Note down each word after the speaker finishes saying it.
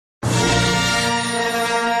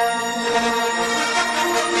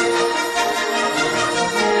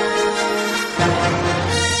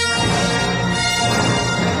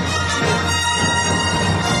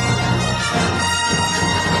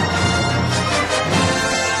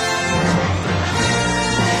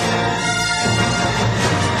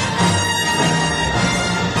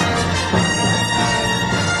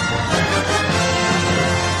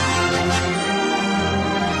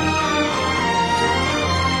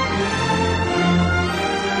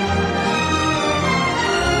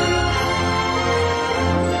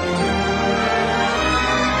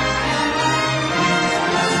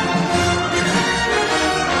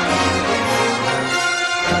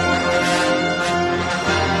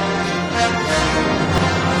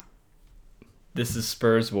This is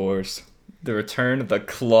Spurs Wars. The return of the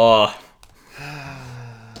Klaw.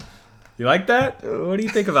 You like that? What do you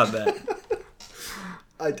think about that?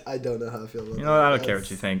 I don't know how I feel about that. You know what? I don't care what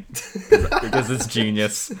you think. Because it's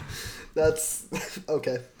genius. That's...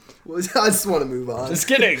 Okay. Well, I just want to move on. Just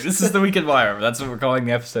kidding. This is the Weekend Wire. That's what we're calling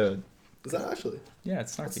the episode. Is that actually? Yeah,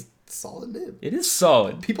 it's snarky. That's a solid name. It is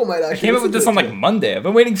solid. People might actually... I came up with this on like Monday. I've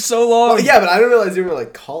been waiting so long. Oh, yeah, but I didn't realize you were going to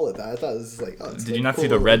like call it that. I thought it was just like... Oh, Did like you not cool see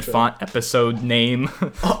the red intro. font episode name?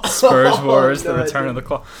 Spurs Wars, No, the I return of the didn't.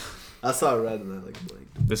 Klaw. I saw it red and I like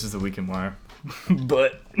blinked. This is the Weekend Wire.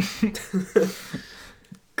 But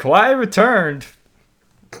Kawhi returned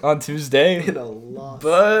on Tuesday, In a loss.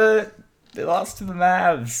 but they lost to the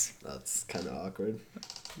Mavs. That's kind of awkward.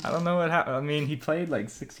 I don't know what happened. I mean, he played like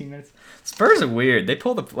 16 minutes. Spurs are weird. They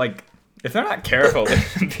pull the like if they're not careful, they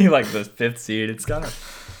could be like the 5th seed. It's kind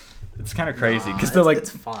of crazy because they're like It's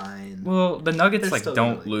fine. well, the Nuggets They're like still don't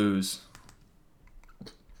gonna, like- lose.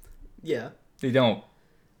 Yeah. They don't.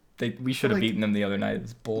 We should have like- beaten them the other night.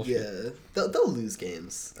 It's bullshit. Yeah. They'll lose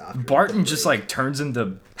games after. Barton the just break. like turns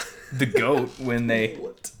into the GOAT when they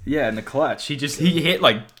What? yeah in the clutch. He hit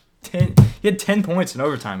like 10. He had 10 points in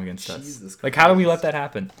overtime against us. Jesus Like how do we Christ. let that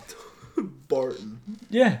happen? Barton.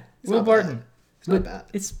 Yeah, It's Will not Barton. bad. It's not bad.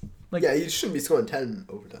 It's like Yeah, you shouldn't be scoring 10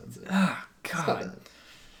 overtimes. It's ah not God.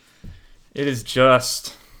 bad. It is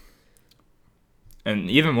just and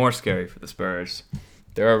even more scary for the Spurs.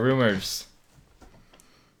 There are rumors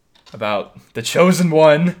about the chosen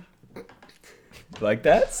one. Like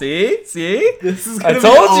that? See? This is I gonna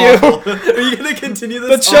told be you. awful. Are you gonna continue The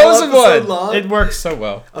this? chosen all episode one. long? It works so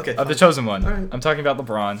well. Okay. The fine. chosen one. All right. I'm talking about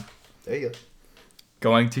LeBron There you go.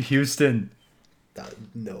 going to Houston.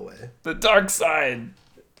 No way. The dark side.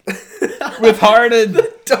 With Harden.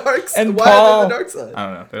 The dark side. And Why Paul. are they the dark side? I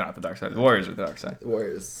don't know. They're not the dark side. The Warriors are the dark side. The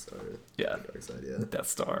Warriors are Yeah. the dark side, yeah. Death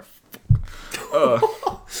Star.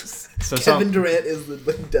 So Kevin Durant is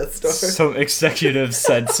the Death Star. some executives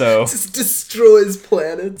said so. Just destroys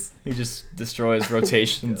planets. He just destroys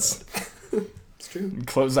rotations, It's true.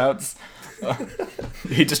 closeouts.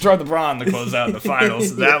 He destroyed LeBron to close out in the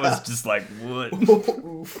finals. That was just like what?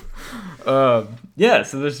 Yeah.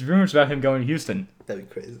 So there's rumors about him going to Houston. That'd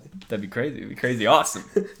be crazy. That'd be crazy. It'd be crazy awesome.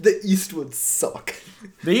 The East would suck.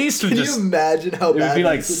 The East would Can just. you imagine how It bad would be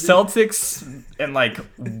like the East Celtics and like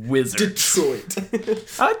Wizards. Detroit.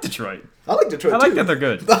 I like Detroit. I like Detroit I like too. that they're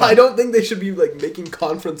good. But I don't think they should be like making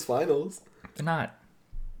conference finals They're not.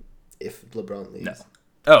 if LeBron leaves. No.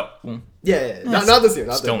 Oh. Well, Yeah. Yes. Not this year.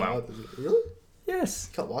 Not Still this year, no. not this year. Really? yes.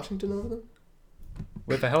 Got Washington over them?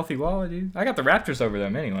 With a healthy wall, dude. I got the Raptors over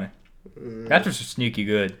them anyway. Mm, Raptors are sneaky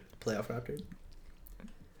good. playoff Raptors?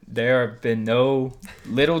 There have been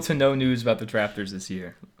little to no news about the Raptors this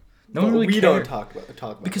year. No one But really we cared. don't talk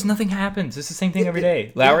about Because them. nothing happens. It's the same thing every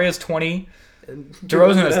day. Lowry has 20, And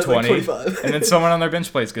DeRozan has like 20, 25. and then someone on their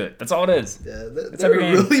bench plays good. That's all it is. Yeah, It's they're every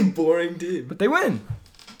a game. really boring team. But they win.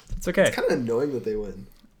 It's okay. It's kind of annoying that they win.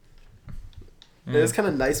 And Yeah. it's kind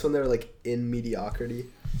of nice when they're like in mediocrity,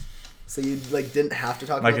 so you like didn't have to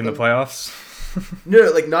talk Like about in the them. playoffs. No,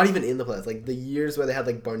 like not even in the playoffs. Like the years where they had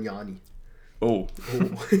like Bargnani. Oh. Oh.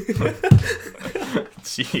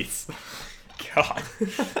 Jeez. God.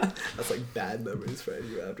 That's like bad memories for any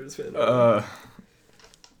Raptors fan.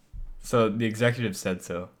 So the executive said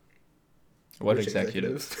so. What Which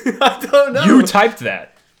executive? executives? I don't know. You typed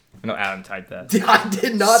that. No, Adam typed that. I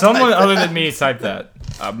did not. Someone type other that. than me typed that.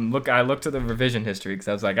 I looked at the revision history because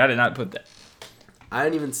I was like, I did not put that. I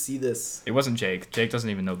didn't even see this. It wasn't Jake. Jake doesn't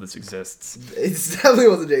even know this exists. It definitely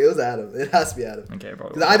wasn't Jake. It was Adam. It has to be Adam. Okay,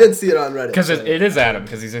 probably. Because I didn't see it on Reddit. Because so- it is Adam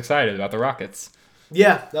because he's excited about the Rockets.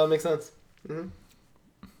 Yeah, that would make sense. Mm-hmm.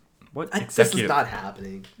 What This is executive? not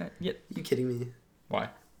happening. Yeah. You kidding me? Why?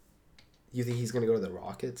 You think he's gonna go to the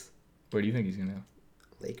Rockets? Where do you think he's gonna go?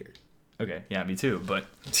 Lakers. Okay, yeah, me too. But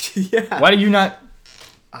Yeah. why do you not?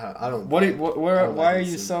 I don't. Why don't are like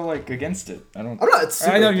you this. so like against it? I don't. I'm not.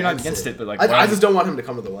 Super I know you're not against it, but like, why I is just don't want him to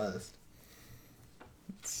come to the West.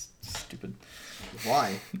 It's stupid.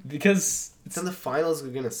 Why? Because Then the finals are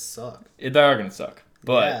gonna suck. they are gonna suck.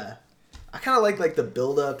 But Yeah. I kind of like the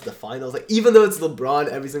build up to the finals. Like even though it's LeBron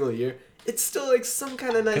every single year, it's still like some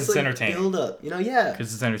kind of nice it's like entertaining. build up. You know? Yeah.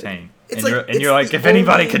 because it's entertaining. It's and like- you're it's like, the if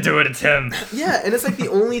anybody only- could do it, it's him. Yeah, and it's like the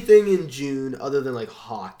only thing in June other than like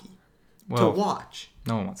hockey Well, to watch.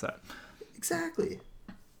 no one wants that. Exactly.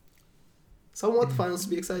 So I want the finals to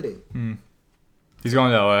be exciting. He's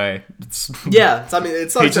going to LA. It's, Yeah, so, I mean,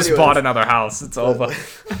 it's he just bought another house. It's over.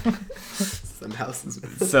 Some houses.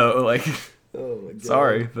 So like, Oh my god.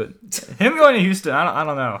 sorry, but him going to Houston, I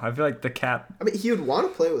don't know. I feel like the cap. I mean, he would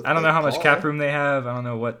want to play with. I don't know like, how much Paul. cap room they have. I don't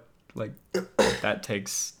know what like that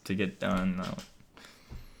takes to get done.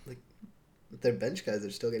 their bench guys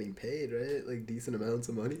are still getting paid, right? Like decent amounts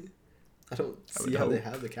of money. I don't I see would how they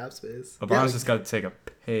hope. have the cap space. LeBron's just got to take a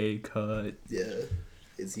pay cut. Yeah.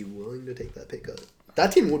 Is he willing to take that pay cut?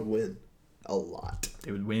 That team would win a lot.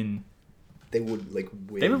 They would win. They would like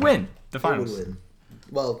win. They would win the finals. They would win.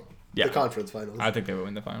 Well, Yeah. the conference finals. I think they would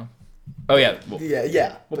win the final. Oh yeah. Well, yeah.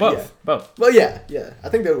 Well, but both. yeah. Both. Well, yeah. I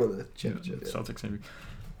think they would win the championship. Yeah. Celtics maybe.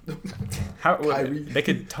 They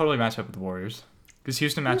could totally match up with the Warriors because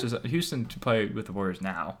Houston to play with the Warriors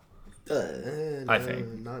now. I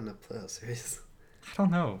think not in a playoff series. I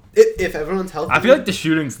don't know. If everyone's healthy, I feel like the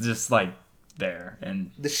shooting's just like there,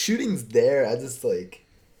 and the shooting's there. I just like.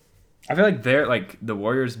 I feel like the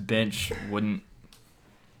Warriors bench wouldn't.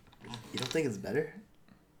 You don't think it's better?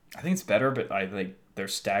 I think it's better, but I like they're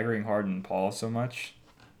staggering Harden and Paul so much.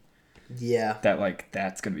 Yeah. That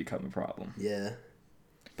that's gonna become a problem. Yeah.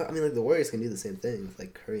 But I mean, like the Warriors can do the same thing with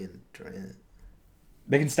like Curry and Durant.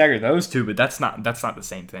 They can stagger those two, but that's not the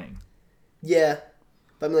same thing. Yeah,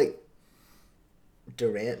 but I mean, like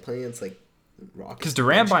Durant playing against like Rockets. Because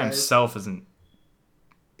Durant by guys himself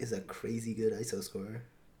is a crazy good ISO scorer.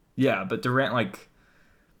 Yeah, but Durant like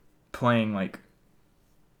playing like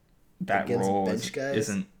that Against role bench guys?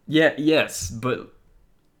 isn't. Yeah. Yes, but.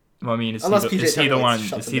 Well, I mean, is Unless he PJ the Tucker, like, one?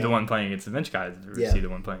 shuts Is him he the down. one playing against the bench guys, or is Yeah. he the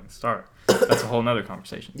one playing the star? That's a whole nother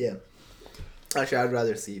conversation. Yeah. Actually, I'd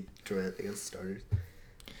rather see Durant against starters.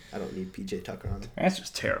 I don't need PJ Tucker on. That's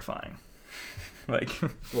just terrifying. Like.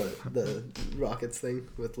 What, the Rockets thing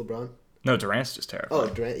with LeBron? No, Durant's just terrifying.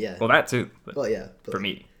 Oh, Durant, yeah. Well, that too. But Well, yeah. But for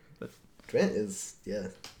me, but Durant is, yeah,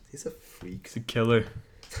 he's a freak. he's a killer.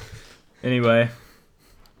 Anyway,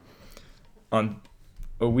 on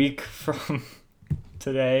a week from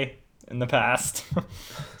today in the past,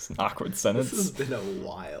 it's an awkward sentence. This has been a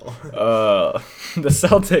while. The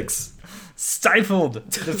Celtics stifled the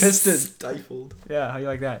Pistons. Stifled. Yeah, how you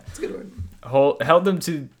like that? That's a good word. Held them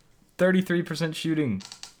to 33% shooting.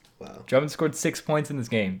 Wow. Drummond scored 6 points in this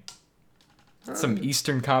game. Some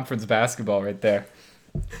Eastern Conference basketball right there.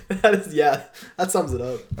 That is, yeah, that sums it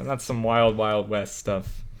up. And that's some wild, wild West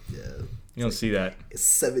stuff. Yeah. You don't see that. It's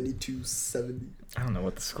 72-70. I don't know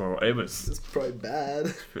what the score was. It was It's probably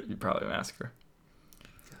bad. probably a massacre.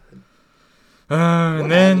 What And happened to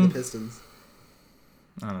then, the Pistons?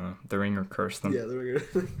 I don't know, the Ringer cursed them. Yeah,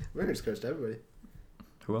 the Ringers cursed everybody.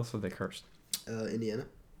 Who else have they cursed? Indiana.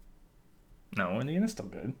 No, Indiana's still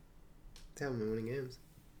good. They haven't been winning games.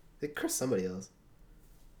 They cursed somebody else.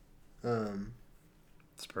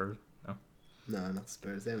 Spurs? No. No, not the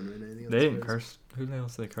Spurs. They haven't won anything. They didn't curse. Who the hell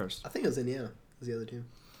else they cursed? I think it was Indiana. Was the other team?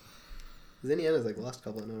 Because Indiana's like lost a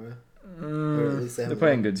couple in a row. Or at least they They're haven't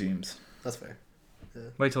playing won. good teams. That's fair.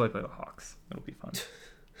 Wait till they play the Hawks. It'll be fun.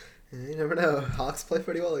 Yeah, you never know. Hawks play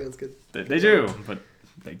pretty well against good. They do, but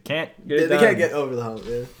they can't get it They done. can't get over the hump,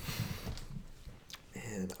 yeah.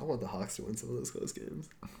 Man, I want the Hawks to win some of those close games.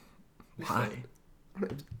 Be Why? fun. I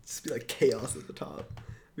want it to just be like chaos at the top.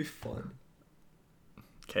 Be fun.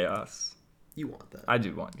 Chaos. You want that. I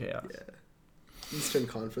do want chaos. Yeah. Eastern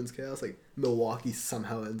Conference chaos. Like Milwaukee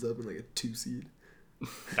somehow ends up in like a 2 seed.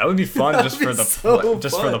 That would be fun That'd just be for the so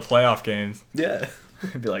for the playoff games. Yeah.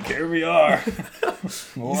 It'd be like, here we are,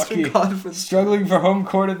 Milwaukee Eastern Conference struggling for home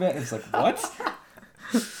court advantage. It's like what?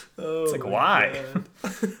 Oh, It's like my why?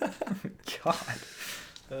 God.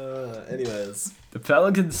 God. Anyways. The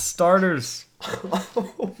Pelicans starters.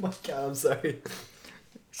 Oh my God, I'm sorry.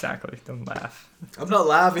 Exactly. Don't laugh. I'm not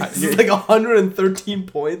laughing. This is like 113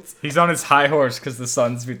 points. He's on his high horse because the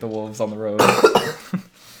Suns beat the Wolves on the road.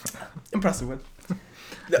 Impressive win.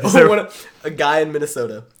 Is there- A guy in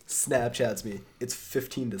Minnesota Snapchats me. It's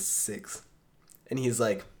 15-6, and he's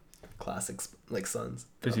like, classics like Suns.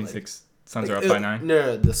 15-6. Suns are up by 9.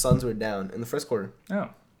 No, the Suns were down in the first quarter. Oh.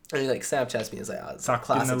 And he like Snapchats me. It's like, it's Talking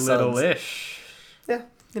classic a Suns. little-ish. Yeah,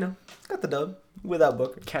 got the dub without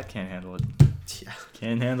Booker. Cat can't handle it. Yeah,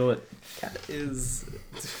 Can't handle it. Cat is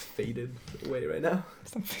faded away right now.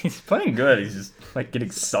 He's playing good. He's just like getting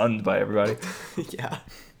sunned by everybody. Yeah.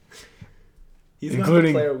 He's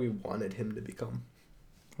Including- not the player we wanted him to become.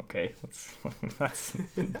 Okay, that's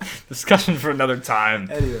discussion for another time.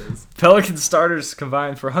 Anyways, Pelican starters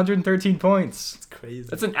combined for 113 points. it's crazy.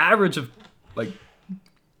 That's an average of like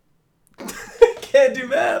Can't do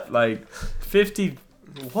math. 53,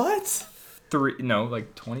 What? no,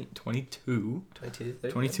 like 20, 22, 22,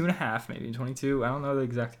 22 and a half, maybe 22. I don't know the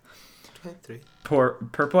exact 23.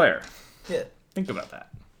 per player. Yeah, Think about that.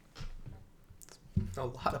 a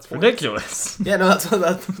lot of It's points. ridiculous. Yeah, no,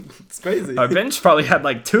 that's crazy. Our bench probably had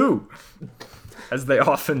like 2, as they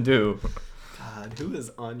often do. God, who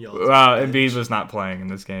is on y'all? Wow, Embiid was not playing in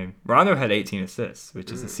this game. Rondo had 18 assists,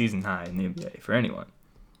 which is a season high in the NBA for anyone.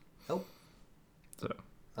 Nope.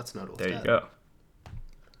 That's notable. There you go.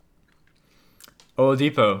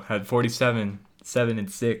 Oladipo had 47, 7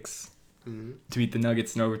 and 6 to beat the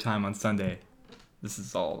Nuggets in overtime on Sunday. This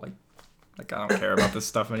is all like I don't care about this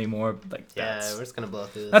stuff anymore. Like, Yeah, we're just gonna blow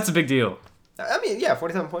through this. That's a big deal. I mean, yeah,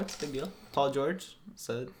 47 points, big deal. Paul George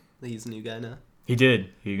said that he's a new guy now. He did.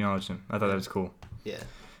 He acknowledged him. I thought that was cool. Yeah,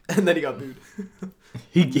 and then he got booed.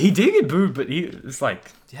 He did get booed, but it's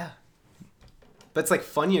like yeah. But it's like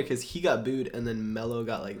funnier because he got booed and then Melo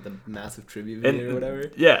got like the massive tribute video or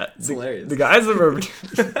whatever. Yeah, it's hilarious. The guys that were,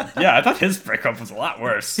 yeah, I thought his breakup was a lot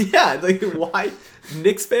worse. Yeah, like why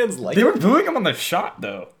Knicks fans like they were booing him on the shot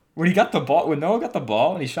though. When he got the ball, when Noah got the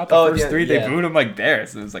ball and he shot the first three, they booed him like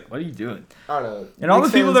bears. It was like, what are you doing? I don't know. And all the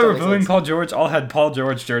people that were booing Paul George all had Paul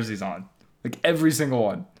George jerseys on, like every single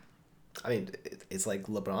one. I mean, it's like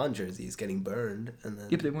LeBron jerseys getting burned, and then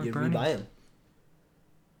but they weren't you burning. rebuy him.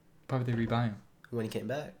 Why would they rebuy him? When he came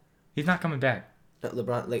back. He's not coming back. No,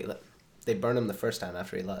 LeBron, like, they burned him the first time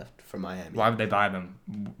after he left from Miami. Why would they buy them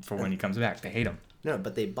for when he comes back? They hate him. No,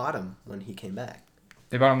 but they bought him when he came back.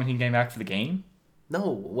 They bought him when he came back for the game? No,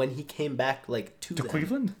 when he came back, like, to them.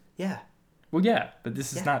 Cleveland? Yeah. Well, yeah, but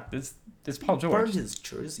this is not... This Paul George. Burned his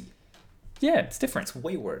jersey. Yeah, it's different. It's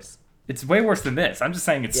way worse. It's way worse than this. I'm just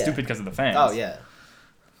saying it's stupid because of the fans. Oh, yeah.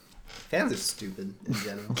 Fans are stupid in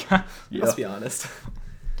general. Let's be honest.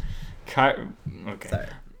 Okay.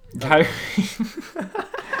 Sorry.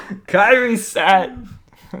 Kyrie sat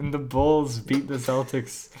and the Bulls beat the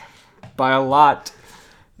Celtics by a lot.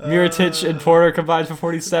 Mirotic and Porter combined for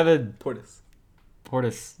 47.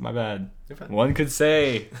 Portis, my bad. One could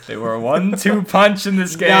say they were a 1-2 punch in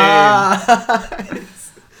this game.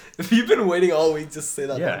 Nice. If you've been waiting all week, just say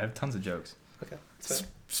that. Yeah, I have tons of jokes. Okay.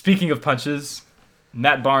 Speaking of punches,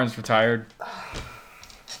 Matt Barnes retired.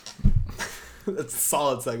 That's a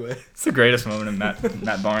solid segue. It's the greatest moment in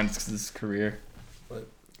Matt Barnes' career.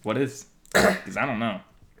 What is? Because I don't know.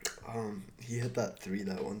 He hit that 3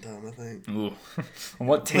 that one time, I think. Ooh.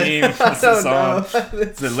 What team is this on?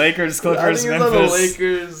 Is it Lakers, Clippers, I think Memphis? On the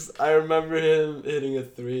Lakers. I remember him hitting a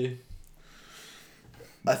 3.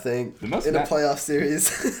 I think in a playoff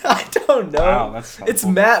series. I don't know. Wow, that's helpful. It's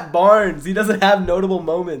Matt Barnes. He doesn't have notable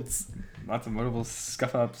moments. Lots of notable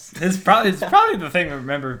scuff ups. It's probably the thing I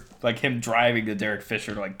remember, like him driving to Derek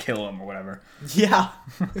Fisher to like kill him or whatever. Yeah.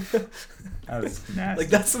 That was nasty. Like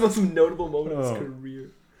that's the most notable moment of his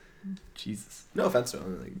career. Jesus. No offense to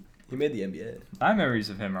him. Like he made the NBA. My memories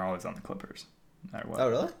of him are always on the Clippers. No matter what. Oh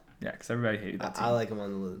really? Yeah, because everybody hated that team. I like him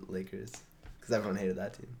on the Lakers because everyone hated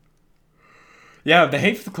that team. Yeah, the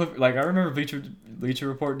hate for the Clippers. Like I remember Bleacher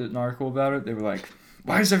Report did an article about it. They were like,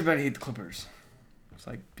 "Why does everybody hate the Clippers?" It's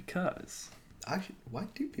like because. Actually, why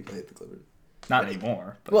do people hate the Clippers? Not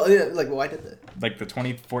anymore. But well, yeah, like why did they? Like the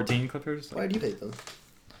 2014 Clippers. Why do you hate them?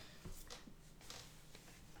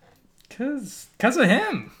 Because of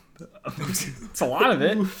him. It's a lot of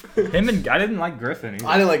it. Him and I didn't like Griffin either.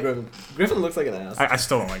 I didn't like Griffin. Griffin looks like an ass. I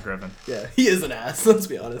still don't like Griffin. Yeah, he is an ass. Let's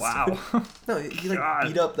be honest. Wow. No, he like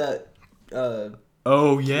beat up that.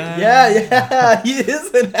 Oh yeah. Yeah, he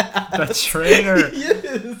is an ass. The trainer. He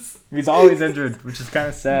is. He's always injured, which is kind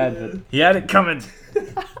of sad, but he had it coming.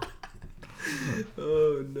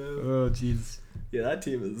 Oh no. Oh jeez. Yeah, that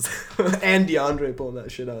team is. And DeAndre pulling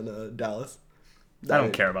that shit on Dallas. I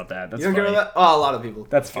don't care about that. That's you don't funny. care about that? Oh, a lot of people.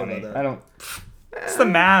 That's funny. About that. I don't. It's the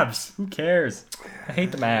Mavs. Who cares? I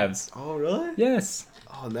hate the Mavs. Oh really? Yes.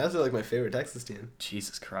 Oh, Mavs are like my favorite Texas team.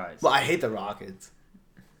 Jesus Christ. Well, I hate the Rockets.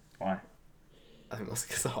 Why? I think mostly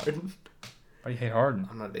because of Harden. Why do you hate Harden?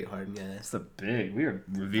 I'm not a big Harden guy. It's the big. We are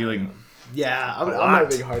revealing. Yeah, I'm not a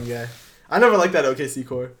big Harden guy. I never liked that OKC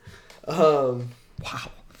core. Wow.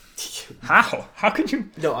 How? How could you?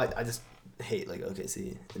 No, I just hate like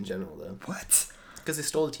OKC in general though. What? Because they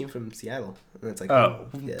stole the team from Seattle, and it's like, oh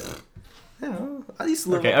yeah. I don't know. I used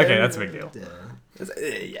to live okay, up there. That's a big deal.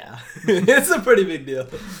 Yeah, it's a pretty big deal.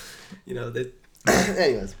 You know, they.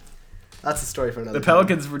 Anyways, that's a story for another. The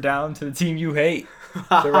Pelicans were down to the team you hate,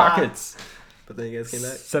 the Rockets. But then you guys came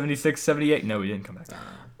back. 76-78. No, we didn't come back.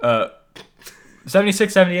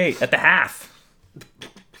 76-78 at the half.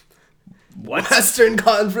 What? Western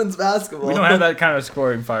Conference basketball. We don't have that kind of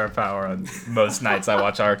scoring firepower on most nights I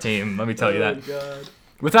watch our team. Let me tell you that. Oh God.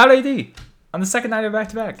 Without AD on the second night of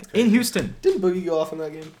back-to-back in Houston. Didn't Boogie go off in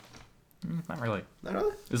that game? Not really. Not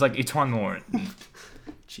really? It was like Etuan Moore.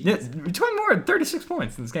 Yeah, Etuan Moore had 36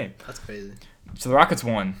 points in this game. That's crazy. So the Rockets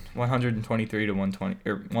won 123 to 120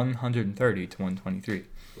 or 130 to 123.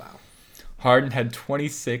 Wow. Harden had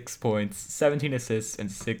 26 points, 17 assists, and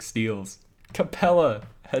 6 steals. Capella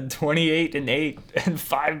had 28 and 8 and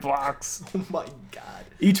 5 blocks. Oh my god.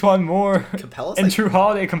 Each one more. Capella's and Drew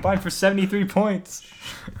Holiday combined for 73 points.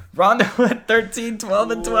 Rondo had 13,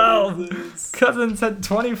 12, and 12. Cousins had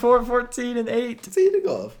 24, 14, and 8. It's easy to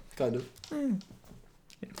go off, kind of.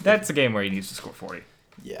 That's a game where he needs to score 40.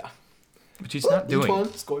 Yeah. Which he's not doing. Each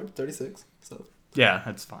one scored 36, so... Yeah,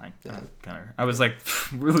 that's fine. Yeah. I was like,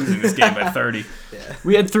 we're losing this game by 30. Yeah.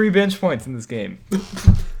 We had 3 bench points in this game.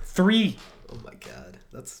 3. Oh my god,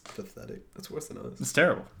 that's pathetic. That's worse than us. It's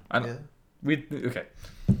terrible.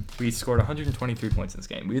 We scored 123 points in this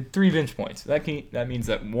game. We had 3 bench points. That means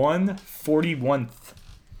that 141th.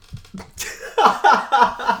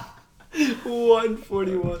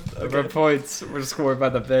 141th. Of our points were scored by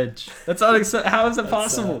the bench. That's unacceptable. How is that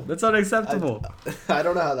possible? That's unacceptable. I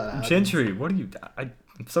don't know how that happens. Gentry, what are you? I'm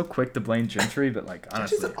so quick to blame Gentry, but like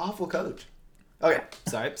honestly, Gentry's an awful coach. Okay,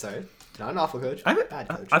 sorry. Not an awful coach. Bad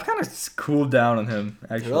coach. I've kind of cooled down on him.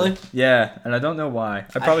 Actually, really? Yeah, and I don't know why.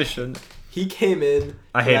 I probably shouldn't. He came in.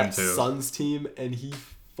 I hate him too. Suns team, and he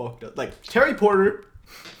fucked up. Like Terry Porter.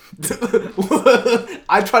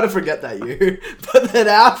 I try to forget that year, but then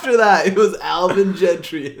after that, it was Alvin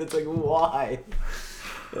Gentry. It's like, why?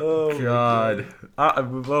 Oh God.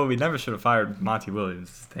 Well, we never should have fired Monty Williams.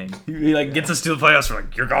 Thing. He like gets us to the playoffs. We're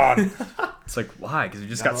like, you're gone. It's like, why? Because we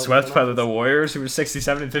just got swept by the Warriors, who were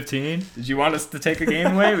 67 and 15. Did you want us to take a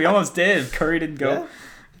game away? We almost did. Curry didn't go. Yeah.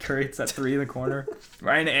 Curry hits that 3 in the corner.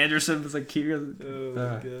 Ryan Anderson was like, keeping. Oh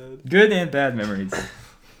my God. Good and bad memories.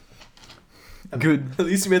 Good. At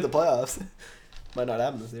least you made the playoffs. Might not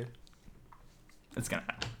happen this year. It's gonna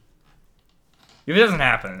happen. If it doesn't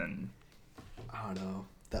happen, then I don't know.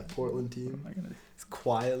 That Portland team is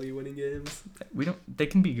quietly winning games. We don't. They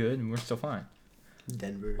can be good, and we're still fine.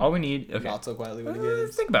 Denver. All we need. Okay. Not so quietly winning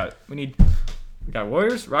games. Think about it. We got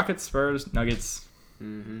Warriors, Rockets, Spurs, Nuggets.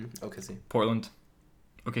 OKC. Portland.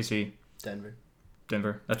 OKC. Denver.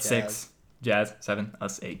 That's 6. Jazz 7.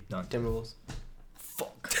 Us 8. Done. Timberwolves.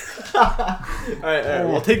 Fuck. all right.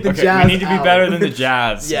 We'll take the Jazz. We need to be better than the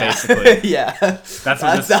Jazz, basically. Yeah.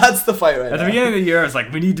 That's the fight right now. At the beginning of the year, I was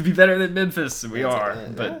like, we need to be better than Memphis. And we are.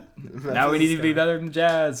 But now we need to be better than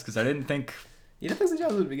Jazz, because I didn't think... You didn't think the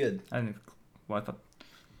Jazz would be good? I didn't... Well, I thought...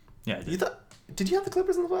 Yeah, I did. Did you have the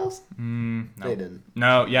Clippers in the playoffs? No. They didn't.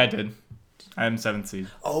 No, yeah, I did. I am 7th seed.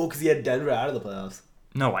 Oh, because you had Denver out of the playoffs.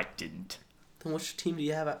 No, I didn't. Then which team do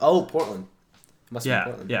you have? Portland. It must be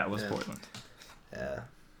Portland. Yeah, it was Portland. Yeah.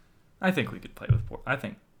 I think we could play with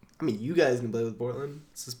Portland. I mean, you guys can play with Portland.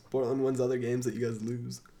 It's just Portland wins other games that you guys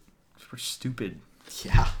lose. We're stupid.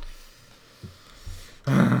 Yeah.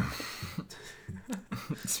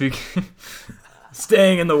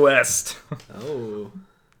 Staying in the West. Oh.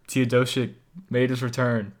 Teodosic made his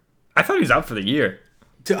return. I thought he was out for the year.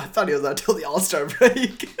 Dude, I thought he was out till the All-Star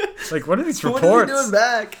break. Like, what are these reports? What is he doing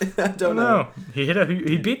back? I don't know.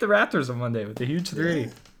 He beat the Raptors on Monday with a huge 3. Yeah.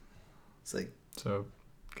 It's like... So,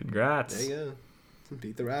 congrats. There you go.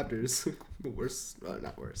 Beat the Raptors. Worst.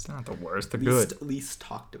 Not worst. Not the worst. They're good. Least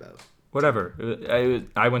talked about. Whatever.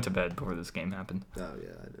 I went to bed before this game happened. Oh, yeah.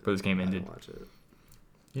 I did. Before this game ended. I didn't watch it.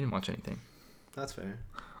 You didn't watch anything. That's fair.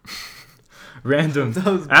 Random.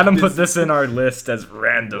 Adam put this in our list as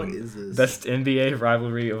random. What is this? Best NBA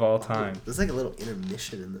rivalry of all time. There's like a little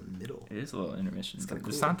intermission in the middle. It is a little intermission. It's cool.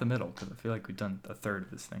 It's not the middle, because I feel like we've done a third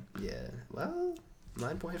of this thing. Yeah. Well,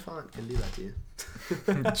 9-point font can do that to you.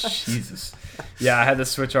 Jesus. Yeah, I had to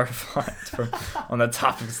switch our font from on the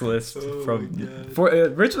topics list.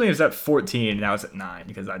 Originally it was at 14, now it's at 9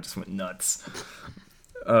 because I just went nuts.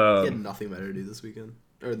 You had nothing better to do this weekend.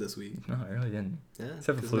 Or this week. No, I really didn't. Yeah.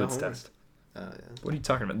 Except for fluids test. Oh, yeah. What are you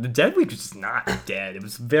talking about? The dead week was just not dead. It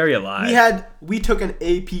was very alive. We took an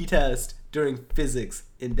AP test during physics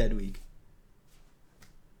in dead week.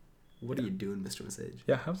 What are you doing, Mr. Masage?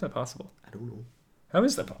 Yeah, how's that possible? I don't know. How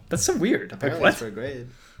is that possible? That's so weird. Apparently it's for a grade.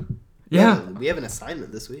 Yeah. We have an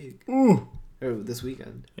assignment this week. Ooh. Or this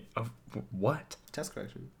weekend. What? Test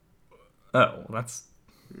correction. Oh, well,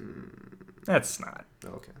 that's not.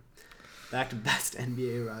 Okay. Back to best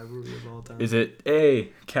NBA rivalry of all time. Is it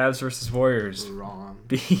A, Cavs versus Warriors? Wrong.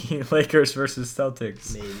 B, Lakers versus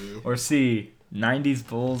Celtics? Maybe. Or C, 90s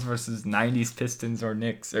Bulls versus 90s Pistons or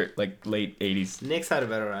Knicks, or like late 80s? Knicks had a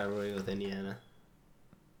better rivalry with Indiana.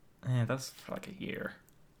 Yeah, that was for like a year.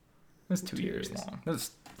 It was 2 years long. It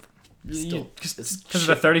was still because of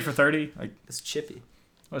the 30 for 30. Like it's chippy.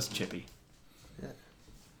 It was chippy.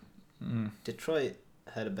 Yeah. Detroit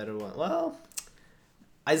had a better one. Well,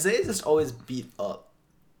 Isaiah just always beat up.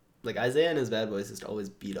 Like Isaiah and his bad boys just always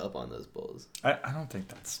beat up on those Bulls. I don't think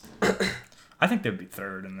that's. I think they'd be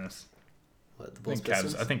third in this. What, the Bulls?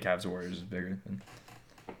 I think Cavs Warriors is bigger than.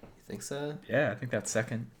 You Think so? Yeah, I think that's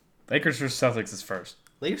second. Lakers versus Celtics is first.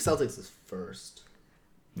 Lakers Celtics is first.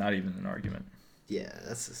 Not even an argument. Yeah,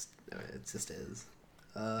 that's just it. Just is.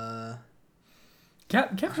 Cavs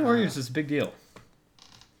Warriors is a big deal.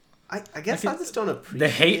 I guess I just don't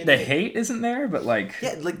appreciate the hate isn't there, but like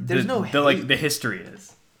there's no hate. The history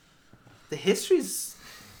is. The history's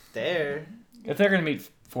there. If they're gonna meet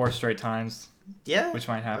 4 straight times, yeah, which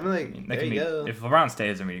might happen. I mean, there you go. If LeBron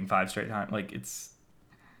stays, they're meeting 5 straight times. Like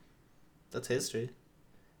that's history.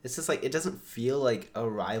 It's just like it doesn't feel like a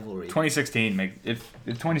rivalry. 2016 if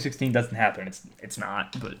 2016 doesn't happen, it's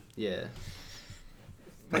not. But yeah,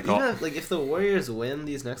 like even if the Warriors win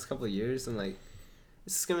these next couple of years, then like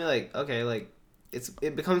it's just gonna be like okay, like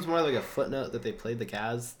it becomes more like a footnote that they played the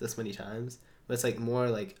Cavs this many times. But it's like more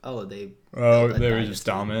like they were just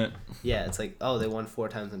dominant. Yeah, it's like they won 4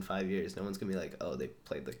 times in 5 years. No one's gonna be like they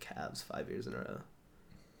played the Cavs 5 years in a row.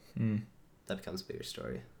 That becomes a bigger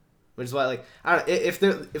story. Which is why, like, I don't know,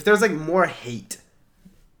 if there's like more hate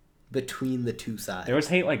between the two sides. There was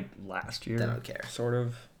hate like last year. Then I don't care. Sort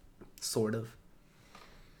of.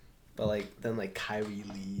 But like then like Kyrie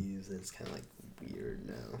leaves and it's kind of like weird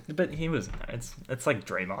now. But he was. It's like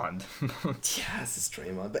Draymond. Yeah, it's just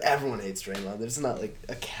Draymond. But everyone hates Draymond. There's not like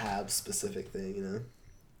a Cavs specific thing, you know.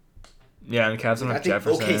 Yeah, and the Cavs don't have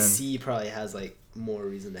Jefferson. OKC probably has like more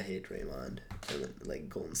reason to hate Draymond than like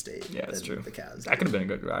Golden State. Yeah, that's true. The Cavs. That could have been a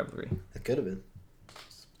good rivalry. It could have been.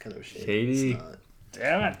 It's kind of a shame. Shady. It's not.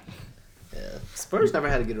 Damn it. Yeah, Spurs never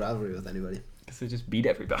had a good rivalry with anybody. Because they just beat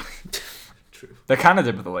everybody. True. They kind of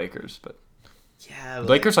did with the Lakers, but yeah,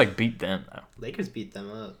 Lakers like beat them though. Lakers beat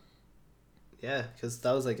them up. Yeah, because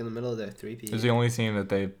that was like in the middle of their 3-peat. It was the only team that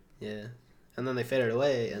they. Yeah, and then they faded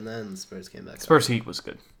away, and then the Spurs came back. Spurs Heat was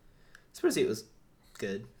good. Spurs Heat was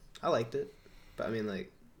good. I liked it, but I mean,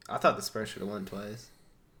 like, I thought the Spurs should have won twice.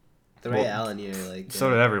 The Ray Allen year, like.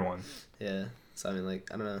 So did everyone. Yeah, so I mean,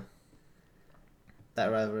 like, I don't know.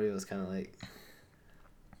 That rivalry was kind of like.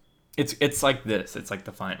 It's like this. It's like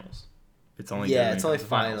the finals. It's only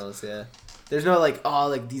finals. Yeah, there's no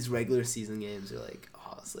like these regular season games are like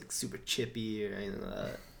it's like super chippy or anything like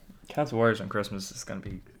that. Cavs Warriors on Christmas is gonna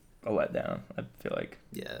be a letdown. I feel like.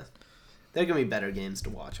 Yeah, there are gonna be better games to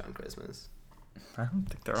watch on Christmas. I don't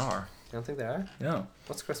think there are. You don't think there are? No.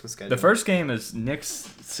 What's Christmas schedule? The first game is Knicks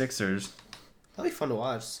Sixers. That'll be fun to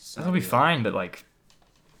watch. That'll be fine, but like.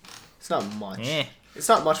 It's not much. It's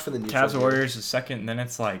not much for the neutral. Cavs Warriors is second, and then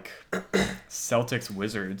it's like Celtics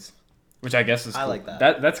Wizards, which I guess is cool. I like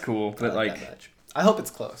that. That's cool, but like that match. I hope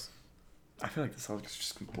it's close. I feel like the Celtics are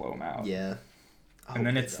just gonna blow them out. Yeah. And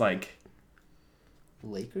then it's like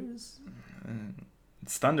Lakers.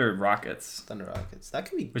 It's Thunder Rockets. That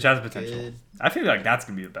could be. Which has potential. Good. I feel like that's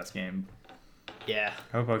gonna be the best game. Yeah.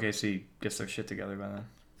 I hope OKC gets their shit together by then.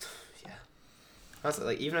 Yeah. Honestly,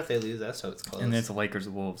 like even if they lose, that's how it's close. And then it's the Lakers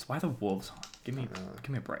Wolves. Why the Wolves? Give me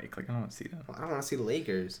a break. Like I don't want to see that. Well, I don't want to see the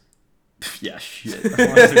Lakers. Yeah, shit. I don't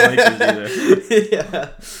want to see the Lakers either. Yeah.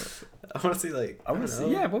 I want to see I want to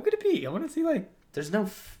see. Yeah, what could it be? I want to see like. There's no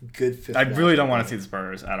good fifth. I really don't want to see the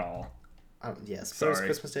Spurs at all. Yeah, Spurs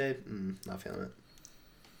Christmas Day. Not feeling it.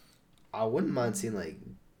 I wouldn't mind seeing like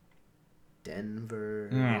Denver.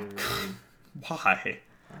 Why?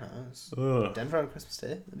 I don't know. Denver on Christmas Day.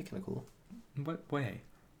 That'd be kind of cool. What way?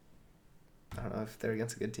 I don't know if they're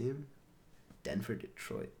against a good team. Denver,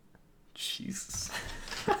 Detroit. Jesus.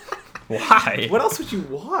 Why? What else would you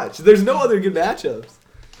watch? There's no other good matchups.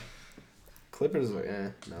 Clippers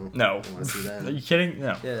are no. No. I don't want to see that. Are you kidding?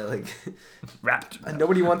 No. Yeah, like Raptors.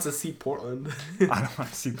 Nobody wants to see Portland. I don't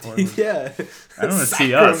want to see Portland. Yeah. I don't want to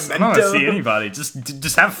see us. I don't want to see anybody.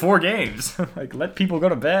 Just have 4 games. Like let people go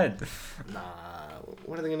to bed. Nah.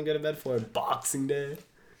 What are they gonna go to bed for? Boxing Day.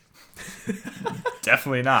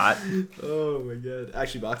 Definitely not. Oh my god.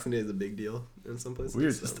 Actually, Boxing Day is a big deal in some places.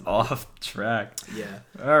 We're just off track. Yeah.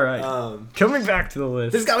 All right. Coming back to the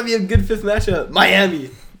list. There's got to be a good fifth matchup.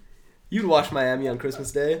 Miami. You'd watch Miami on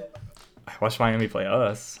Christmas Day. I watch Miami play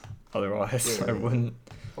us. Otherwise, I wouldn't.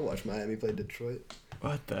 I'll watch Miami play Detroit.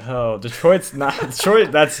 What the hell? Detroit's not.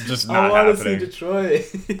 Detroit, that's just not happening. I want to see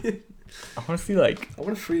Detroit. I want to see, like. I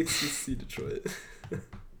want a free excuse to see Detroit.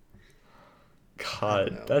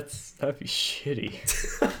 God, that'd be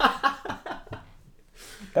shitty.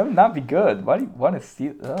 That would not be good. Why do you want to see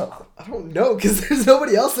it? Ugh. I don't know, because there's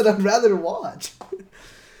nobody else that I'd rather watch.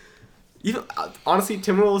 Even honestly,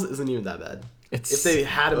 Timberwolves isn't even that bad. If they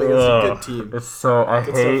had him against a good team. It's so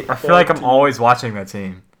I feel like I'm always watching that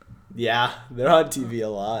team. Yeah, they're on TV a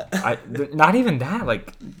lot. Not even that,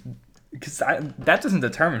 like, because that doesn't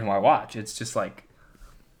determine who I watch. It's just like,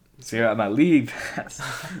 so you're at my league pass.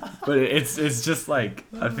 But it's just like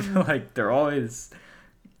I feel like they're always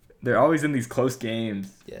they're always in these close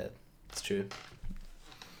games. Yeah, it's true.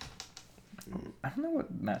 I don't know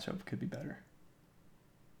what matchup could be better.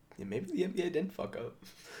 Yeah, maybe the NBA didn't fuck up.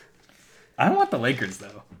 I don't want the Lakers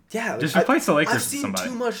though. Yeah, just replace the Lakers with somebody. I've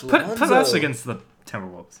seen too much Lonzo. Put us against the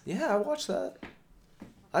Timberwolves. Yeah, I watched that.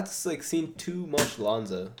 I've just seen too much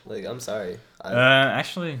Lonzo. I'm sorry.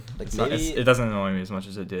 Actually, it doesn't annoy me as much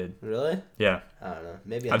as it did. Really? Yeah. I don't know.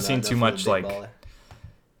 Maybe I've seen too much Lonzo.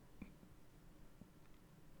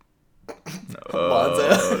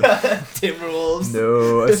 Timberwolves.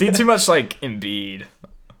 No, I've seen too much Embiid.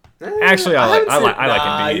 Actually, I like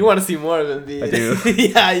Embiid. You want to see more of Embiid? I do.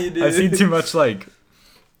 Yeah, you do. I've seen too much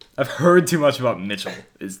I've heard too much about Mitchell.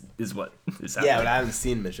 Is what is happening. Yeah, but I haven't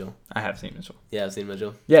seen Mitchell. I have seen Mitchell. Yeah, I've seen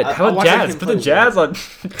Mitchell. Yeah, how about Jazz? Put the Jazz on.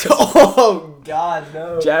 Oh God,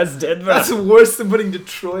 no. Jazz Denver. That's worse than putting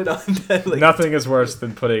Detroit on. Nothing is worse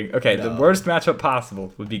than putting. Okay, no. The worst matchup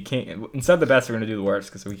possible would be King. Instead of the best, we're gonna do the worst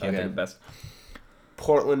because we can't do the best.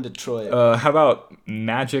 Portland, Detroit. How about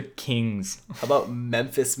Magic Kings? How about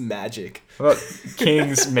Memphis Magic? How about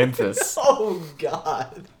Kings Memphis? Oh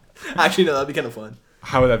God. Actually, no, that'd be kind of fun.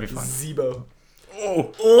 How would that be fun? Zebo.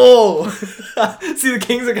 Oh. See, the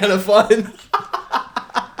Kings are kind of fun.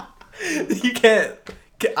 You can't.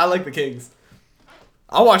 I like the Kings.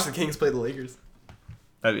 I'll watch the Kings play the Lakers.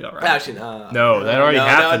 That'd be alright. Actually, no. No, that already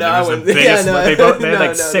happened. No, They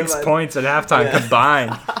had 6 points at halftime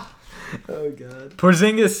combined. Oh God.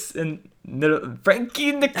 Porzingis and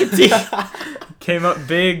Frankie Nicotine came up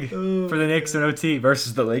big for the Knicks in OT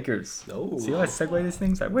versus the Lakers. Oh. See how I segue these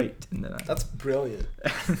things? I wait. And then That's brilliant.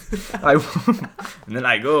 and then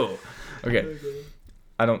I go. Okay.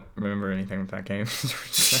 I don't remember anything from that game.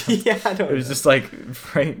 Yeah, I don't. It was just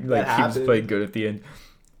Frank, he just played good at the end.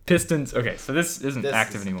 Pistons. Okay, so this isn't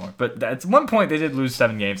active anymore. But at one point they did lose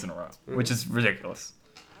 7 games in a row, which is ridiculous.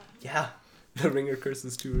 Yeah, the Ringer curse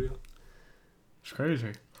is too real. It's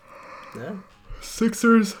crazy. Yeah.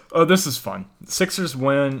 Sixers. Oh, this is fun. Sixers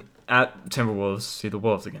win at Timberwolves. See the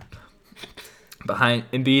Wolves again. Behind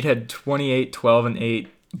Embiid had 28, 12, and 8.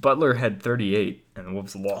 Butler had 38, and the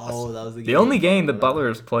Wolves lost. Oh, that was the game. The only game that Butler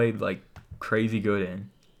has played crazy good in.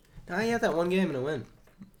 No, he had that one game and a win.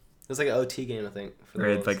 It was an OT game, I think. For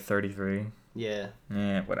the Wolves. 33. Yeah.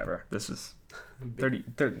 Whatever. This is 30.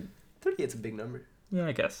 38's a big number. Yeah,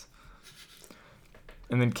 I guess.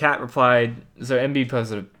 And then Kat replied, so Embiid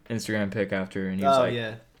posted an Instagram pic after, and he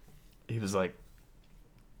was he was like,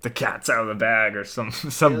 the cat's out of the bag, or some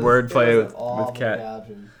wordplay with Kat.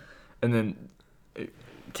 And then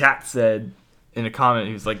Kat said in a comment,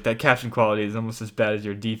 he was like, that caption quality is almost as bad as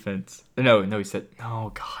your defense. No, he said,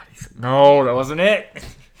 no, God. He said, no, that wasn't it.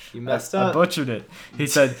 You messed up. I butchered it. He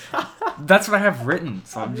said, that's what I have written,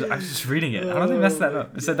 so I'm just reading it. How did I mess that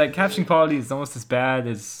up? It said that caption quality is almost as bad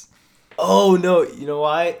as... Oh, no. You know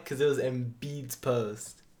why? Because it was Embiid's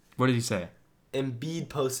post. What did he say? Embiid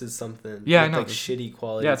posted something. Yeah, I know. Shitty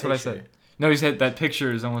quality. Yeah, that's what I said. No, he said that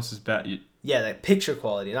picture is almost as bad. Yeah, that picture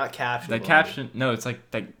quality, not caption quality. Caption, no, it's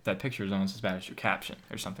that picture is almost as bad as your caption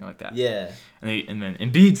or something like that. Yeah. And then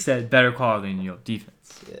Embiid said better quality than your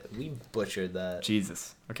defense. Yeah, we butchered that.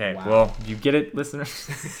 Jesus. Okay, well, you get it, listeners?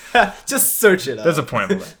 Just search it up. There's a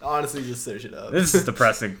point of it. Honestly, just search it up. This is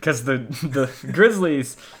depressing because the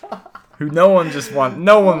Grizzlies, who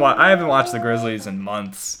I haven't watched the Grizzlies in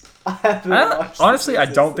months. Honestly, I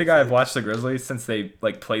don't think I've watched the Grizzlies since they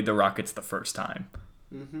played the Rockets the first time.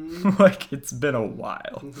 Mm-hmm. It's been a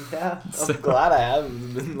while. Yeah, I'm glad I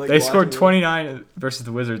haven't been they scored 29 versus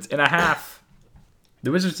the Wizards in a half.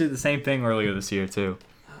 The Wizards did the same thing earlier this year too.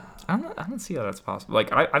 I don't see how that's possible.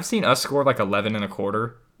 I've seen us score 11 and a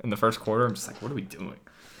quarter in the first quarter. I'm just like, what are we doing?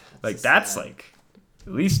 That's at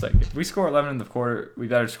least if we score 11 in the quarter, we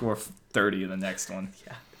better score 30 in the next one.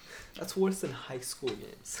 Yeah, that's worse than high school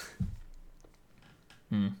games.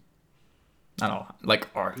 Not all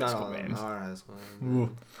our high school games. Our high school games.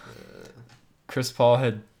 Chris Paul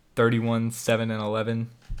had 31, 7, and 11.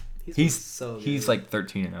 He's so good. He's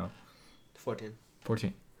 13 and 0. 14.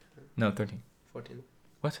 No, 13. 14.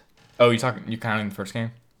 What? Oh, you counting the first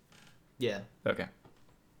game? Yeah. Okay.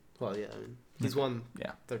 Well, yeah. He's won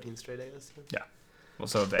 13 straight, I guess. Yeah. Well,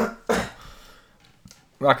 so have they.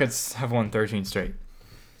 Rockets have won 13 straight.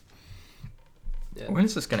 Yeah. When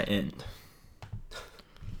is this going to end?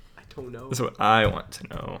 I don't know. That's what I want to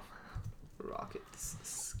know. Rockets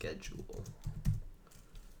schedule.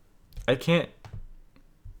 I can't.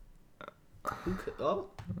 Who could? Oh?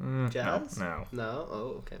 Jazz? No.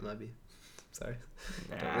 Oh, okay. Might be. Sorry.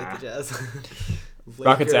 Don't rate the Jazz.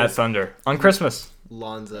 Rockets at Thunder on Christmas.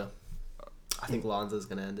 Lonzo. I think Lonzo's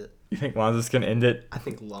going to end it. You think Lonzo's going to end it I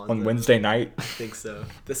think Lonzo. on Wednesday night? I think so.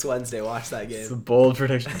 This Wednesday, watch that game. It's a bold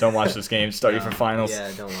prediction. Don't watch this game. Start you for finals. Yeah,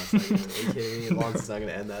 don't watch that game. Are you kidding me? Lonzo's not going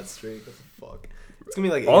to end that streak. What the fuck? It's going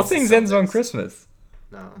to be like... All things ends on Christmas.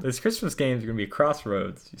 No. Those Christmas games are going to be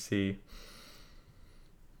crossroads, you see.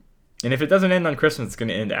 And if it doesn't end on Christmas, it's going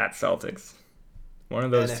to end at Celtics. One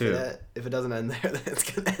of those two. If it doesn't end there, then it's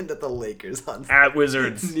going to end at the Lakers on at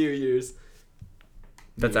Wizards. New Year's.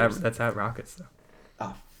 That's at Rockets, though.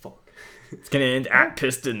 Oh, fuck. It's going to end at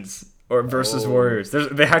Pistons or versus Warriors.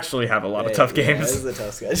 They actually have a lot of tough games. This is a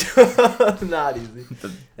tough schedule. Not easy.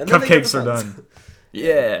 The cupcakes are done.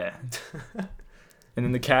 Yeah. And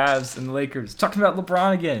then the Cavs and the Lakers. Talking about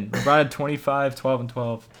LeBron again. LeBron had 25, 12, and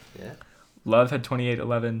 12. Yeah. Love had 28,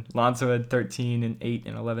 11. Lonzo had 13 and 8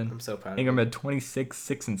 and 11. I'm so proud of Ingram had 26,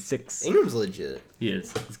 6 and 6. Ingram's legit. He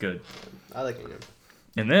is. He's good. I like Ingram.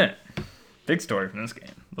 And then, big story from this game.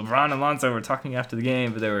 LeBron and Lonzo were talking after the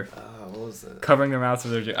game, but they were what was that? covering their mouths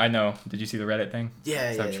with their... I know. Did you see the Reddit thing?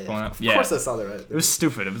 Yeah. Of Of course I saw the Reddit thing. It was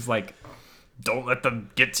stupid. It was like, don't let them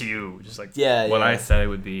get to you. Just like what I said it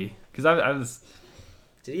would be. Because I was...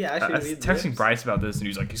 Did he actually I was texting Bryce about this, and he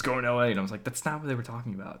was like, he's going to LA. And I was like, that's not what they were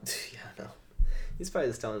talking about. Yeah, no. He's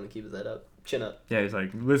probably just telling him to keep his head up. Chin up. Yeah, he's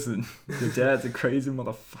like, listen, your dad's a crazy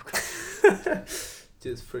motherfucker.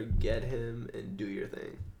 Just forget him and do your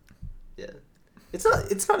thing. Yeah. It's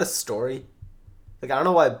not a story. Like, I don't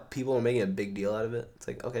know why people are making a big deal out of it. It's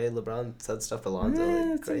like, okay, LeBron said stuff to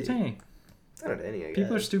Lonzo. It's entertaining. It's entertaining, I guess.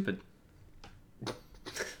 People are stupid.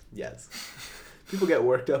 Yes. People get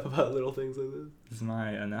worked up about little things like this. This is my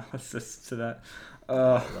analysis to that. I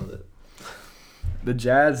love it. The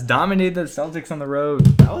Jazz dominated the Celtics on the road.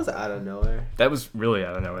 That was out of nowhere. That was really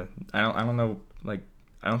out of nowhere. I don't know. Like,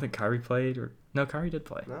 I don't think Kyrie played or no, Kyrie did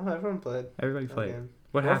play. No, everyone played. Everybody played. Okay.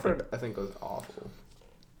 What happened? Horford, I think, was awful.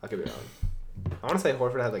 I could be wrong. I want to say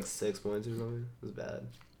Horford had like 6 points or something. It was bad.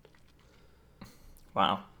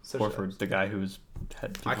 Wow. Horford, the guy who's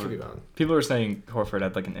had. I could be wrong. People were saying Horford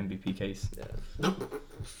had like an MVP case. Yeah.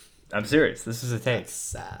 I'm serious. This is a take. That's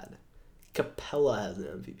sad. Capella has an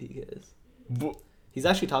MVP case. He's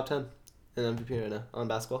actually top 10 in MVP right now on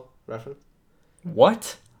Basketball Reference.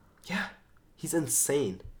 What? Yeah. He's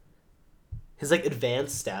insane. His like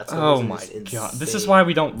advanced stats. Oh my god! This is why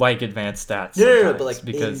we don't like advanced stats. No, but like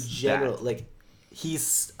because in general, like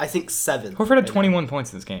he's I think 7th. Horford had 21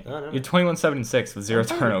 points in this game. No. He had 21, 7, and 6 with 0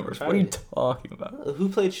 turnovers. What are you talking about? Who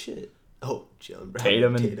played shit? Oh, Jaylen Brown.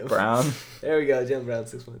 Tatum and Brown. There we go. Jaylen Brown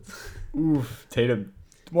 6 points. Oof. Tatum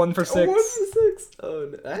 1 for 6. 1 for 6.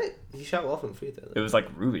 Oh no. He shot well from free throw. It was like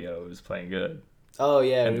Rubio was playing good. Oh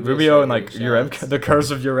yeah. And Rubio and like Uremko, the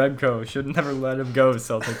curse of Uremko should never let him go.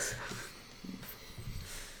 Celtics.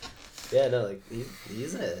 Yeah, no, like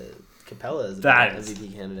he's a Capella is a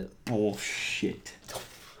MVP candidate. Bullshit.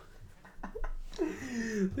 Look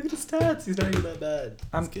at his stats. He's not even that bad.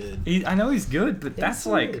 He's good. I know he's good, but that's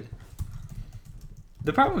like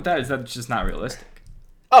the problem with that is that it's just not realistic.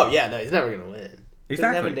 Oh yeah, no, he's never gonna win. He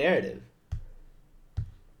doesn't have a narrative.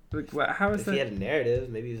 Like, how is that? If he had a narrative,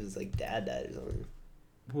 maybe he was like dad or something.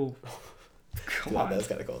 Well, come on, that's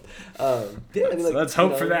kind of cold. Yeah, I mean, like, let's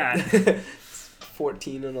hope for that.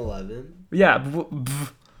 14 and 11. Yeah.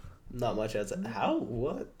 Not much else. How?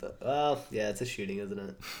 What? Well, yeah, it's a shooting, isn't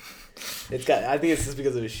it? It's got. I think it's just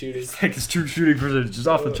because of his shooting. It's like his true shooting percentage is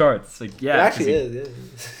off the charts. It's like, yeah. It actually is.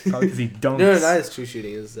 Yeah. Probably because he dunks. No, not his true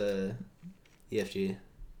shooting. It was EFG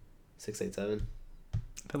 687.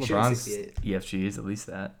 But LeBron's EFG is at least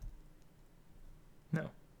that.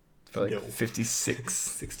 No. For like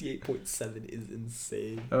 56. 68.7 is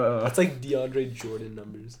insane. That's like DeAndre Jordan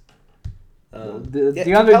numbers.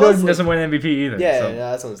 DeAndre Jordan doesn't win MVP either. Yeah,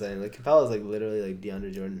 that's what I'm saying. Like Capella's like literally like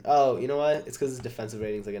DeAndre Jordan. Oh, you know what? It's because his defensive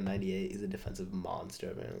rating's like a 98. He's a defensive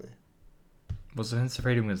monster apparently. Well, his defensive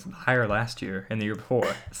rating was higher last year and the year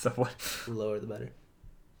before. So what? The lower the better.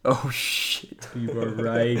 Oh shit! You are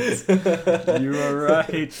right. You are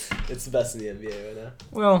right. It's the best in the NBA right now.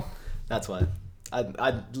 Well, that's why.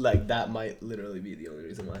 I'd like that might literally be the only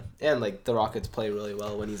reason why. And like the Rockets play really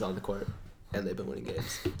well when he's on the court, and they've been winning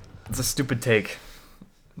games. It's a stupid take.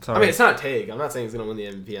 I'm sorry. I mean, it's not a take. I'm not saying he's gonna win the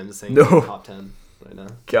MVP. I'm just saying he's top 10 right now.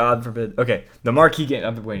 God forbid. Okay, the marquee game.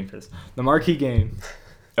 I've been waiting for this. The marquee game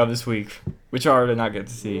of this week, which I did not get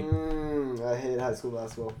to see. I hate high school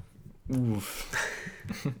basketball. Oof.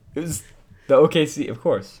 It was the OKC, of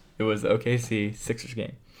course. It was the OKC Sixers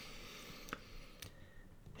game.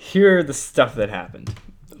 Here are the stuff that happened.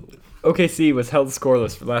 OKC was held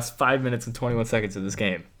scoreless for the last 5 minutes and 21 seconds of this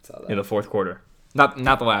game in the fourth quarter. Not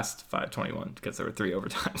the last 5:21 because there were 3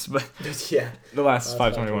 overtimes, but yeah, the last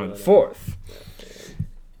 5:21 of the fourth.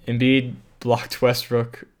 Embiid blocked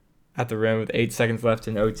Westbrook at the rim with 8 seconds left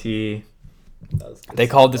in OT. They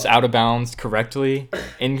called this out of bounds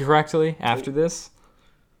incorrectly after this.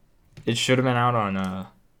 It should have been out on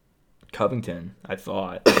Covington, I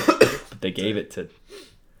thought. But they gave it to...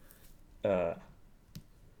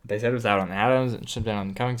 they said it was out on Adams. It should have been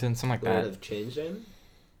on Covington, something like that. Would it have changed anything?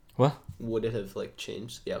 What? Would it have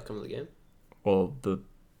changed the outcome of the game? Well,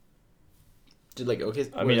 Did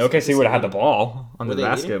OKC? I mean, OKC would have had the ball on the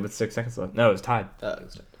basket with 6 seconds left. No, it was tied. Oh, it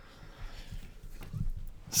was tied.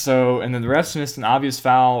 So, and then the refs missed an obvious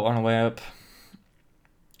foul on a layup.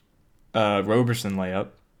 Roberson layup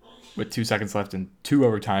with 2 seconds left and 2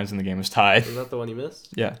 overtimes, and the game was tied. Was that the one you missed?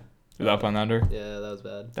 Yeah. It was up on under. Yeah, that was